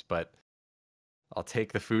place is. But I'll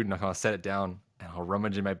take the food and I'll set it down and I'll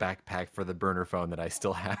rummage in my backpack for the burner phone that I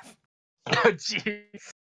still have. Oh, jeez.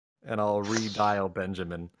 And I'll redial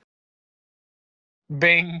Benjamin.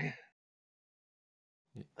 Bing.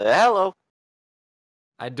 Hello.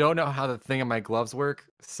 I don't know how the thing on my gloves work,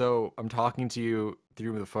 so I'm talking to you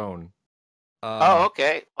through the phone. Oh,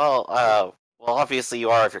 okay. Well, obviously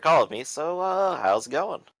you are if you're calling me. So, how's it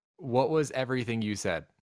going? What was everything you said?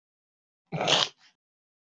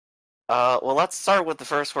 Well, let's start with the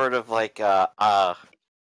first word of wait,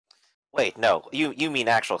 no, you mean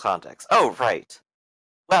actual context. Oh, right.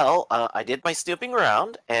 Well, I did my snooping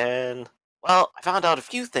around, and, well, I found out a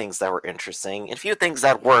few things that were interesting, and a few things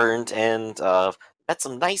that weren't, and, met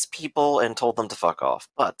some nice people and told them to fuck off.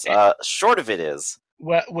 But, short of it is...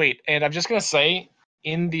 Well, wait, and I'm just gonna say,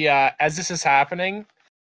 in the, as this is happening,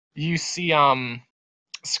 you see,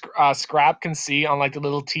 Scrap can see on, like, the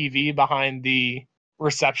little TV behind the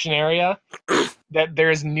reception area that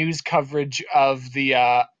there's news coverage of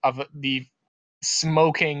the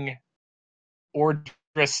smoking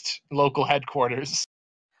Ordrist local headquarters.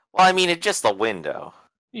 Well, I mean, it's just a window.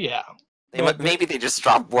 Yeah. Maybe they just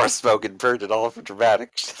dropped more smoke and burned it all for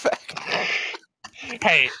dramatic effect.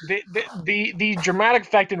 Hey, the dramatic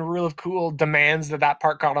effect in Rule of Cool demands that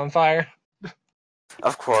part caught on fire.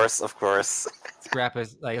 Of course. Scrap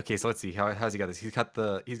is like, okay, so let's see, how's he got this? He's got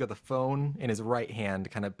the phone in his right hand,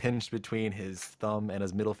 kind of pinched between his thumb and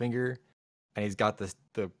his middle finger, and he's got the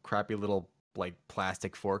crappy little like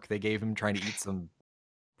plastic fork they gave him, trying to eat some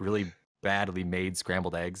really badly made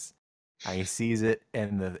scrambled eggs. And he sees it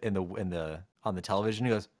on the television.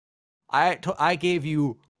 He goes, I gave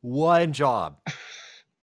you one job.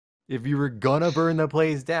 If you were gonna burn the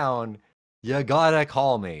place down, you gotta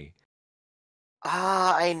call me.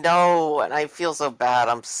 I know, and I feel so bad.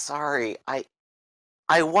 I'm sorry.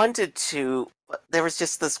 I wanted to, but there was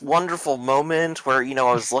just this wonderful moment where,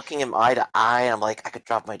 I was looking him eye to eye, and I'm like, I could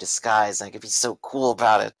drop my disguise, and I could be so cool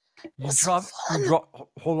about it.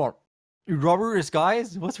 Hold on. You drop your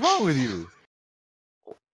disguise? What's wrong with you?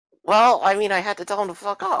 Well, I mean, I had to tell him to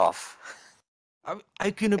fuck off.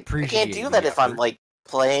 I can I appreciate can't do that if I'm, like,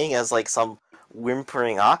 playing as, like, some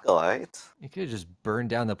whimpering acolyte. You could just burn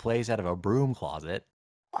down the place out of a broom closet.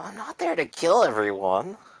 I'm not there to kill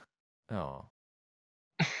everyone. Oh.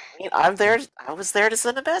 I mean, I was there to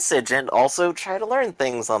send a message and also try to learn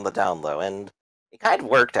things on the down low, and it kind of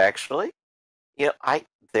worked, actually.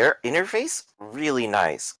 Their interface, really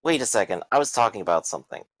nice. Wait a second, I was talking about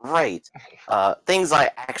something. Right. Things I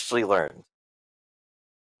actually learned.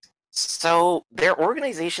 So, their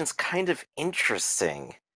organization's kind of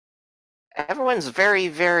interesting. Everyone's very,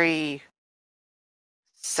 very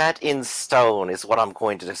set in stone, is what I'm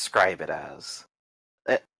going to describe it as.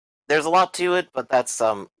 There's a lot to it, but that's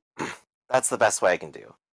that's the best way I can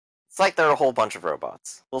do. It's like they're a whole bunch of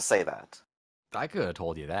robots. We'll say that. I could have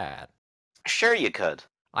told you that. Sure, you could.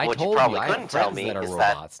 I What you told probably you, I couldn't have tell friends me that are is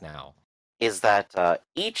robots now. that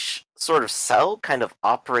each sort of cell kind of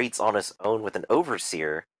operates on its own with an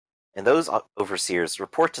overseer, and those overseers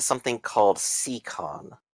report to something called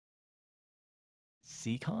CCON.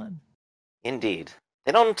 CCON? Indeed.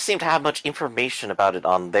 They don't seem to have much information about it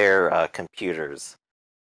on their computers.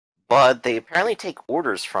 But they apparently take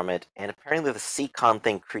orders from it, and apparently the CCON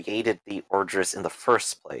thing created the Orders in the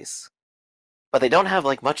first place. But they don't have,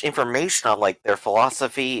 like, much information on, like, their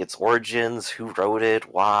philosophy, its origins, who wrote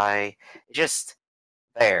it, why. Just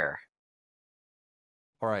there.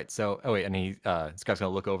 Alright, so, oh wait, and Scott's gonna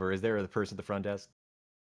look over. Is there the person at the front desk?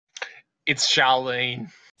 It's Charlene.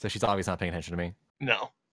 So she's obviously not paying attention to me.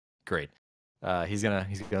 No. Great. He's gonna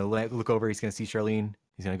look over, he's gonna see Charlene,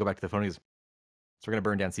 he's gonna go back to the phone, he goes, so we're gonna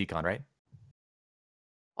burn down CCON, right?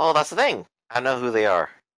 Well, that's the thing. I know who they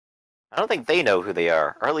are. I don't think they know who they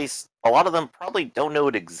are, or at least a lot of them probably don't know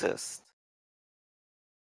it exists.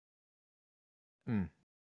 Hmm.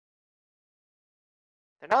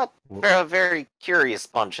 They're not a very curious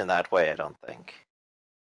bunch in that way, I don't think.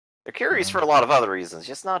 They're curious for a lot of other reasons,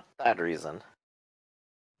 just not that reason.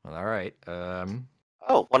 Well, alright.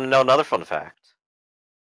 Oh, want to know another fun fact?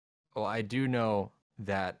 Well, I do know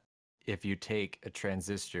that if you take a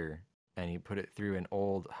transistor and you put it through an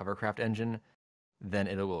old hovercraft engine, then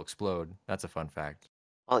it will explode. That's a fun fact.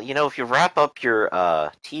 Well, if you wrap up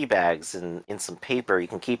your tea bags in some paper, you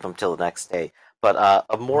can keep them till the next day. But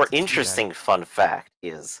a more What's a tea bag? interesting fun fact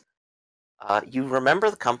is, you remember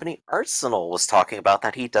the company Arsenal was talking about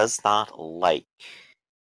that he does not like.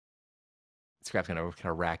 Scrap's gonna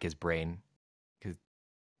kind of rack his brain because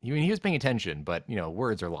he was paying attention, but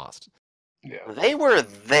words are lost. Yeah. They were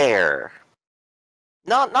there.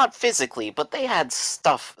 Not physically, but they had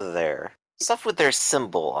stuff there. Stuff with their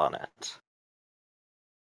symbol on it.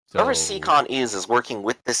 Whoever So, Seacon is working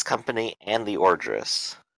with this company and the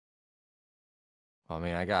Ordris. I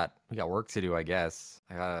mean, we got work to do, I guess.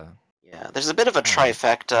 I gotta. Yeah, there's a bit of a Alright.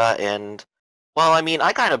 trifecta, and well, I mean,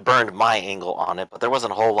 I kind of burned my angle on it, but there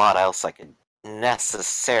wasn't a whole lot else I could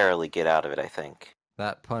necessarily get out of it, I think.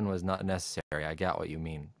 That pun was not necessary. I got what you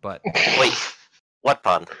mean, but Wait, what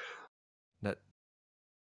pun? that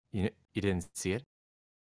you didn't see it.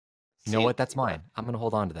 You know what? That's mine. I'm gonna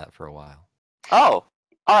hold on to that for a while. Oh,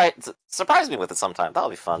 alright, surprise me with it sometime. That'll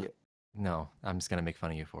be fun. Yeah. No, I'm just gonna make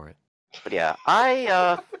fun of you for it. But yeah,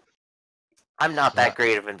 I'm not that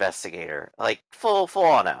great of an investigator, like full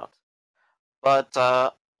on out. But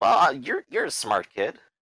well, you're a smart kid.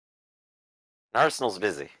 Arsenal's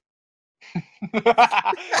busy.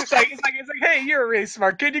 it's like, hey, you're a really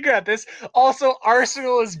smart kid. You got this. Also,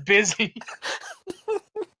 Arsenal is busy.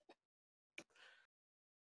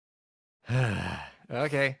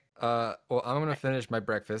 Okay. Well, I'm gonna finish my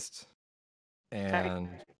breakfast, and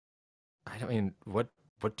I mean, what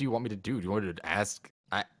do you want me to do? Do you want me to ask?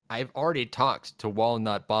 I've already talked to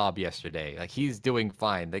Walnut Bob yesterday. Like, he's doing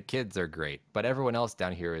fine. The kids are great, but everyone else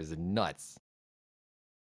down here is nuts.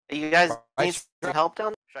 You guys need some help down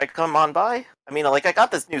there? Should I come on by? I mean, like, I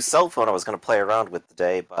got this new cell phone I was gonna play around with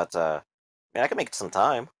today, but I mean, I can make some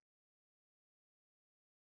time.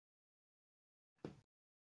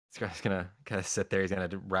 This guy's gonna kind of sit there. He's gonna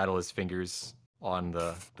rattle his fingers on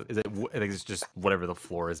the. Is it? I think it's just whatever the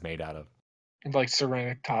floor is made out of. Like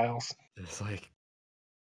ceramic tiles. It's like,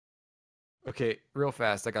 okay, real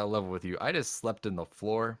fast. I got to level with you. I just slept in the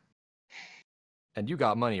floor, and you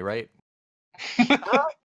got money, right?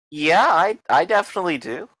 Yeah, I definitely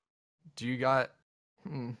do. Do you got?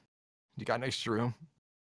 You got an extra room?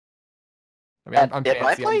 I mean, I'm At fancy.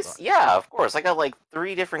 my place? Yeah, of course. I got like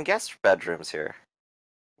 3 different guest bedrooms here.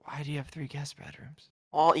 Why do you have 3 guest bedrooms?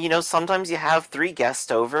 Well, you know, sometimes you have 3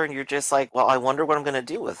 guests over, and you're just like, well, I wonder what I'm gonna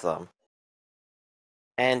do with them.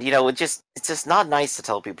 And you know, it's just not nice to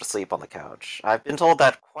tell people to sleep on the couch. I've been told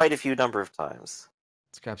that quite a few number of times.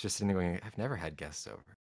 Scrap's just sitting there going, I've never had guests over.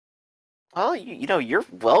 Well, you know, you're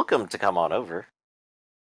welcome to come on over.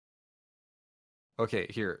 Okay,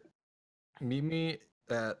 here. Meet me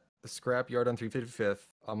at the scrap yard on 355th.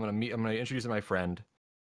 I'm gonna introduce my friend,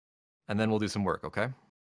 and then we'll do some work, okay?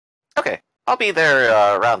 Okay, I'll be there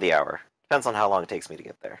around the hour. Depends on how long it takes me to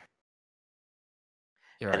get there.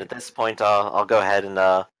 You're And right. at this point, I'll go ahead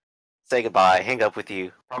and say goodbye, hang up with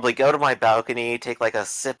you. Probably go to my balcony, take like a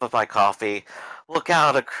sip of my coffee, look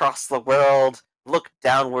out across the world, look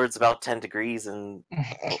downwards about 10 degrees, and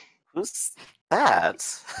who's that?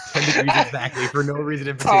 10 degrees exactly for no reason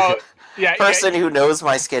in particular. Yeah, Person who knows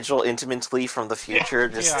my schedule intimately from the future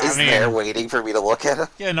just Yeah, is there waiting for me to look at him.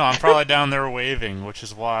 Yeah, no, I'm probably down there waving, which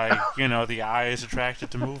is why, you know, the eye is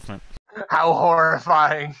attracted to movement. How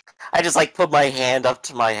horrifying. I just like put my hand up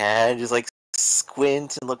to my head, just like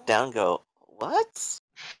squint and look down and go, what?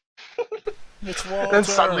 It's Walter. Then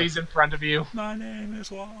suddenly he's in front of you. My name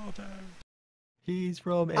is Walter. He's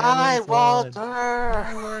from Amazon. Hi, I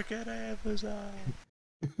Walter! work at Amazon.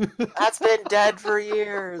 That's been dead for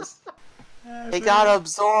years. It got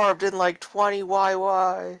absorbed in like 20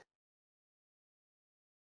 YY.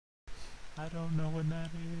 I don't know when that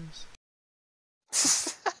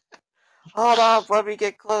is. Hold up, let me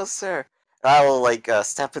get closer. I will like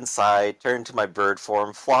step inside, turn to my bird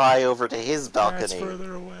form, fly over to his That's balcony,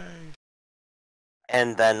 further away.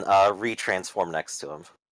 and then retransform next to him.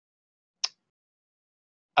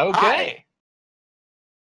 Okay.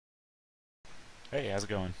 Hey, how's it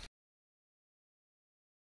going?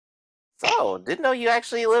 So, didn't know you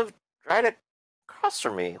actually lived right across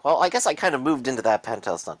from me. Well, I guess I kind of moved into that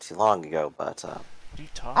penthouse not too long ago, but What are you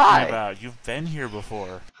talking Hi. about? You've been here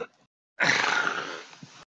before.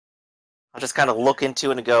 I'll just kind of look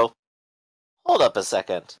into it and go, hold up a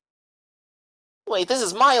second. Wait, this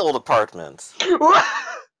is my old apartment.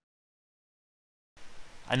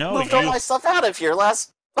 I know, Moved all my stuff out of here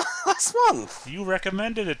last month. you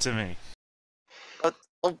recommended it to me.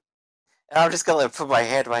 And I'm just gonna put my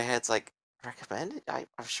hand to my head. It's like, recommend it? I'm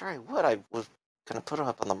sure I would. I was gonna put them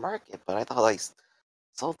up on the market, but I thought I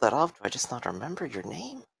sold that off. Do I just not remember your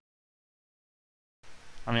name?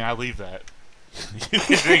 I mean, I leave that.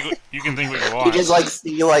 You can think what you want. You just like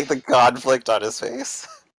see like the conflict on his face.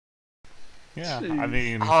 Yeah, I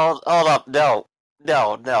mean, Hold up, no.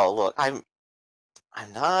 Look, I'm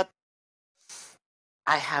not.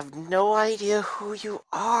 I have no idea who you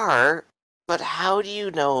are, but how do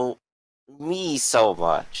you know me so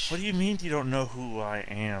much? what do you mean you don't know who I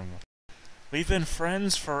am? We've been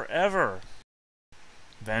friends forever.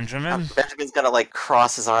 Benjamin? Benjamin's gonna, like,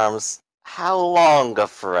 cross his arms. How long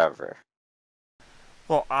of forever?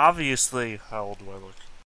 Well, obviously... How old do I look?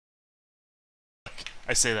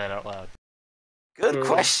 I say that out loud. Good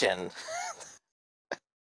question.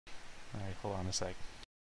 Alright, hold on a sec.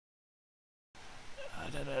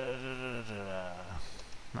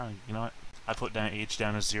 No, you know what? I put down age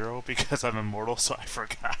down as 0 because I'm immortal, so I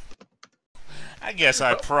forgot. I guess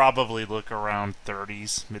I probably look around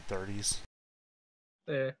 30s, mid-30s.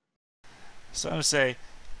 Yeah. So I'm gonna say,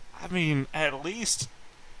 I mean, at least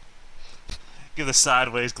give a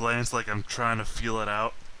sideways glance like I'm trying to feel it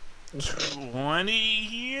out. 20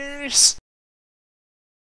 years?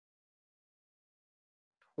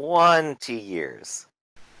 20 years.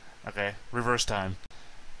 Okay, reverse time.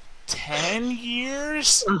 10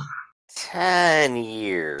 years? 10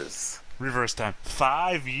 years. Reverse time.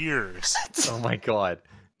 5 years. Oh my god.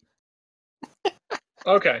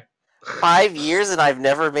 Okay. 5 years and I've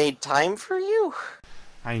never made time for you?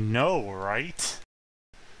 I know, right?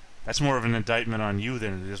 That's more of an indictment on you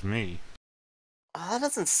than it is me. That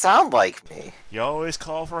doesn't sound like me. You always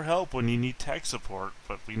call for help when you need tech support,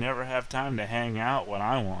 but we never have time to hang out when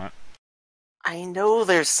I want. I know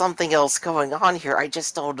there's something else going on here, I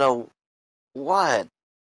just don't know what.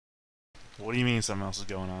 What do you mean something else is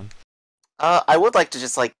going on? I would like to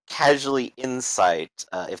just, like, casually insight,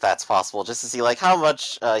 if that's possible, just to see, like, how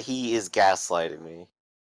much he is gaslighting me.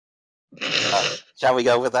 Shall we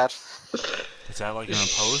go with that? Is that like an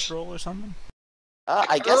opposed roll or something?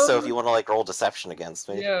 I guess so, if you want to, like, roll deception against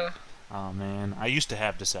me. Yeah. Oh man, I used to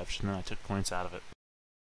have deception and I took points out of it.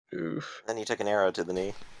 Oof. Then you took an arrow to the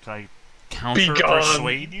knee. Can I counter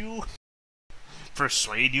persuade you?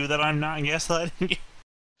 Persuade you that I'm not gaslighting you?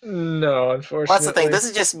 No, unfortunately. Well, that's the thing, this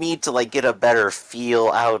is just me to, like, get a better feel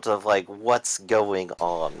out of, like, what's going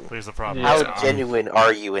on. Here's the problem. How Yeah. genuine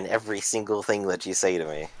are you in every single thing that you say to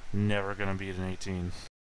me? Never gonna beat an 18.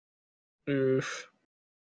 Oof.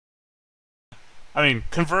 I mean,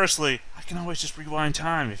 conversely, I can always just rewind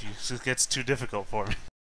time if it gets too difficult for me.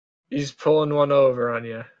 He's pulling one over on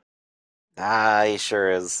you. Ah, he sure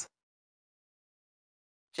is.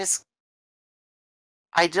 Just...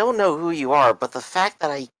 I don't know who you are, but the fact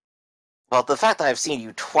that I've seen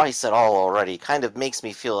you twice at all already kind of makes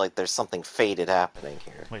me feel like there's something fated happening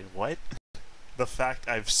here. Wait, what? The fact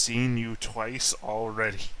I've seen you twice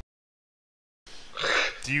already.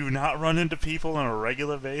 Do you not run into people on a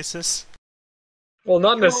regular basis? Well,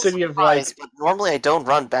 not in You're a city of, like... surprised, but normally I don't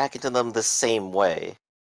run back into them the same way.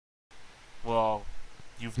 Well,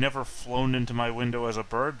 you've never flown into my window as a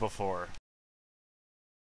bird before.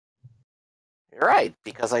 You're right,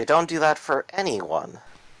 because I don't do that for anyone.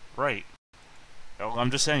 Right. Well,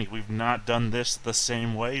 I'm just saying, we've not done this the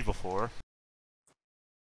same way before.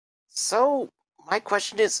 So, my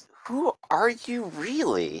question is, who are you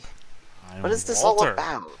really? I'm What is this Walter. all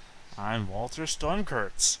about? I'm Walter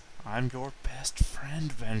Stormkurtz. I'm your best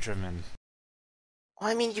friend, Benjamin.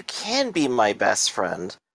 Well, I mean, you can be my best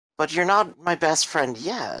friend, but you're not my best friend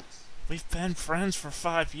yet. We've been friends for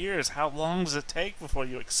 5 years. How long does it take before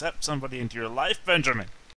you accept somebody into your life, Benjamin?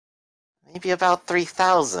 Maybe about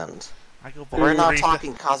 3,000. I go back We're not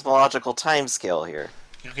talking cosmological timescale here.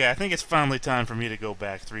 Okay, I think it's finally time for me to go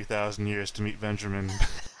back 3,000 years to meet Benjamin.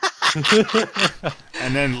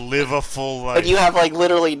 And then live a full life. But you have, like,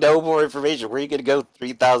 literally no more information. Where are you gonna go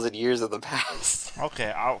 3,000 years in the past?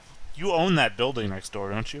 Okay, you own that building next door,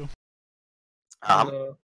 don't you?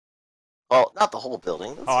 Well, not the whole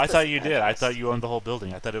building. Oh, I thought you did. I thought you owned the whole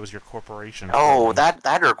building. I thought it was your corporation. Oh,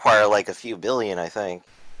 that'd require, like, a few billion, I think.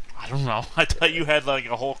 I don't know. I thought you had, like,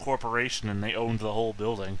 a whole corporation and they owned the whole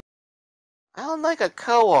building. I own, like, a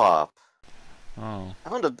co-op. Oh. I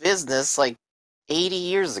owned a business, like, 80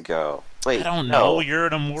 years ago. Wait, I don't no. know. You're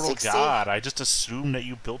an immortal 60? god. I just assumed that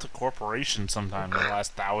you built a corporation sometime in the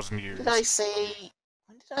last 1,000 years. When did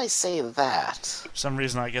I say that? For some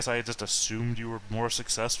reason, I guess I just assumed you were more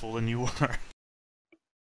successful than you were.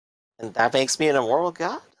 And that makes me an immortal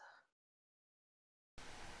god?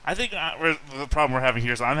 I think the problem we're having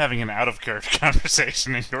here is I'm having an out-of-character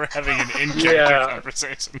conversation and you're having an in-character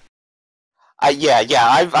conversation.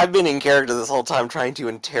 I've been in character this whole time trying to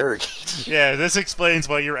interrogate you. Yeah, this explains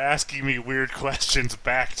why you're asking me weird questions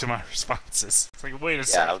back to my responses. It's like, wait a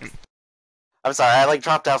second. I'm sorry, I, like,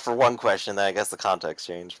 dropped out for one question, then I guess the context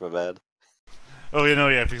changed, my bad. Oh,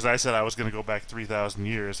 yeah, because I said I was going to go back 3,000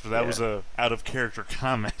 years, but that was a out-of-character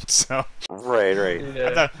comment, so... Right.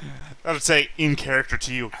 Yeah. I would say in character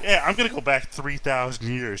to you, yeah, I'm going to go back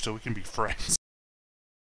 3,000 years so we can be friends.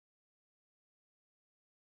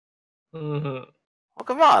 Mm-hmm. Well,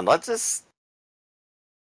 come on, let's just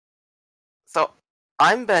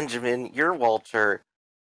I'm Benjamin, you're Walter.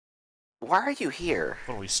 Why are you here?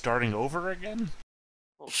 What, are we starting over again?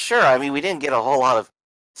 Well, sure, I mean, we didn't get a whole lot of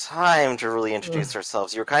time to really introduce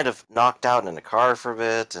ourselves. You were kind of knocked out in a car for a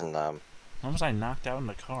bit, and, When was I knocked out in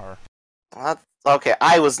the car? okay,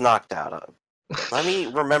 I was knocked out. Let me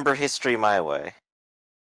remember history my way.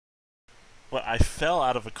 Well, I fell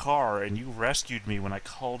out of a car, and you rescued me when I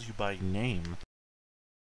called you by name.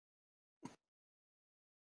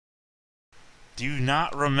 Do you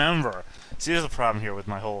not remember? See, there's a problem here with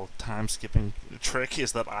my whole time-skipping trick,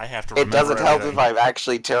 is that I have to remember It doesn't help everything. if I'm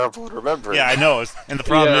actually terrible at remembering. Yeah, I know, and the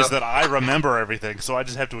problem is that I remember everything, so I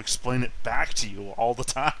just have to explain it back to you all the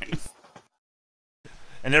time.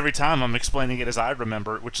 And every time I'm explaining it as I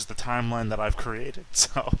remember it, which is the timeline that I've created,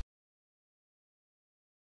 so...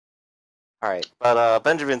 Alright, but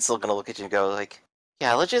Benjamin's still gonna look at you and go like,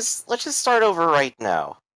 yeah, let's just start over right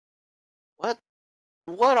now.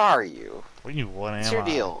 What are you? What do you mean, what am I? What's your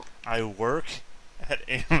deal? I work at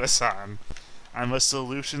Amazon. I'm a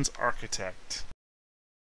solutions architect.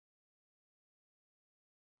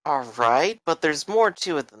 Alright, but there's more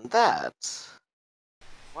to it than that.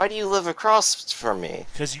 Why do you live across from me?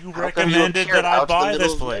 Because you How come you recommended appeared that I out in the buy middle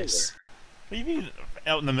this of place. What do you mean,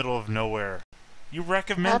 out in the middle of nowhere? You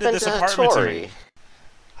recommended Happened this to apartment to Tori. me.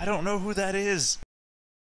 I don't know who that is.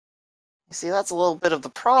 You see, that's a little bit of the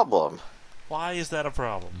problem. Why is that a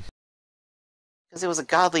problem? Because it was a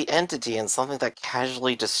godly entity, and something that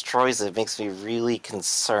casually destroys it makes me really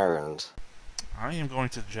concerned. I am going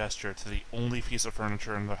to gesture to the only piece of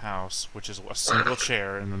furniture in the house, which is a single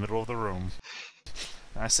chair in the middle of the room.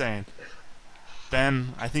 And I'm saying,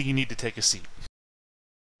 Ben, I think you need to take a seat.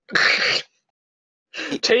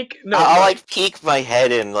 I'll like peek my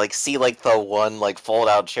head and like see like the one like fold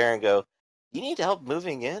out chair and go, you need help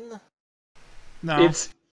moving in? No.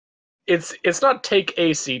 It's not take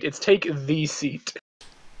a seat, it's take the seat.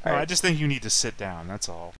 No, I just think you need to sit down, that's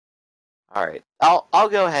all. Alright. I'll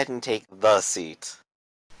go ahead and take the seat.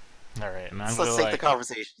 Alright, and I'm So let's gonna take the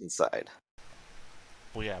conversation inside.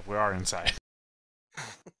 Well, yeah, we are inside.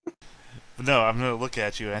 But no, I'm gonna look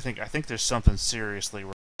at you, and I think there's something seriously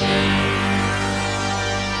wrong.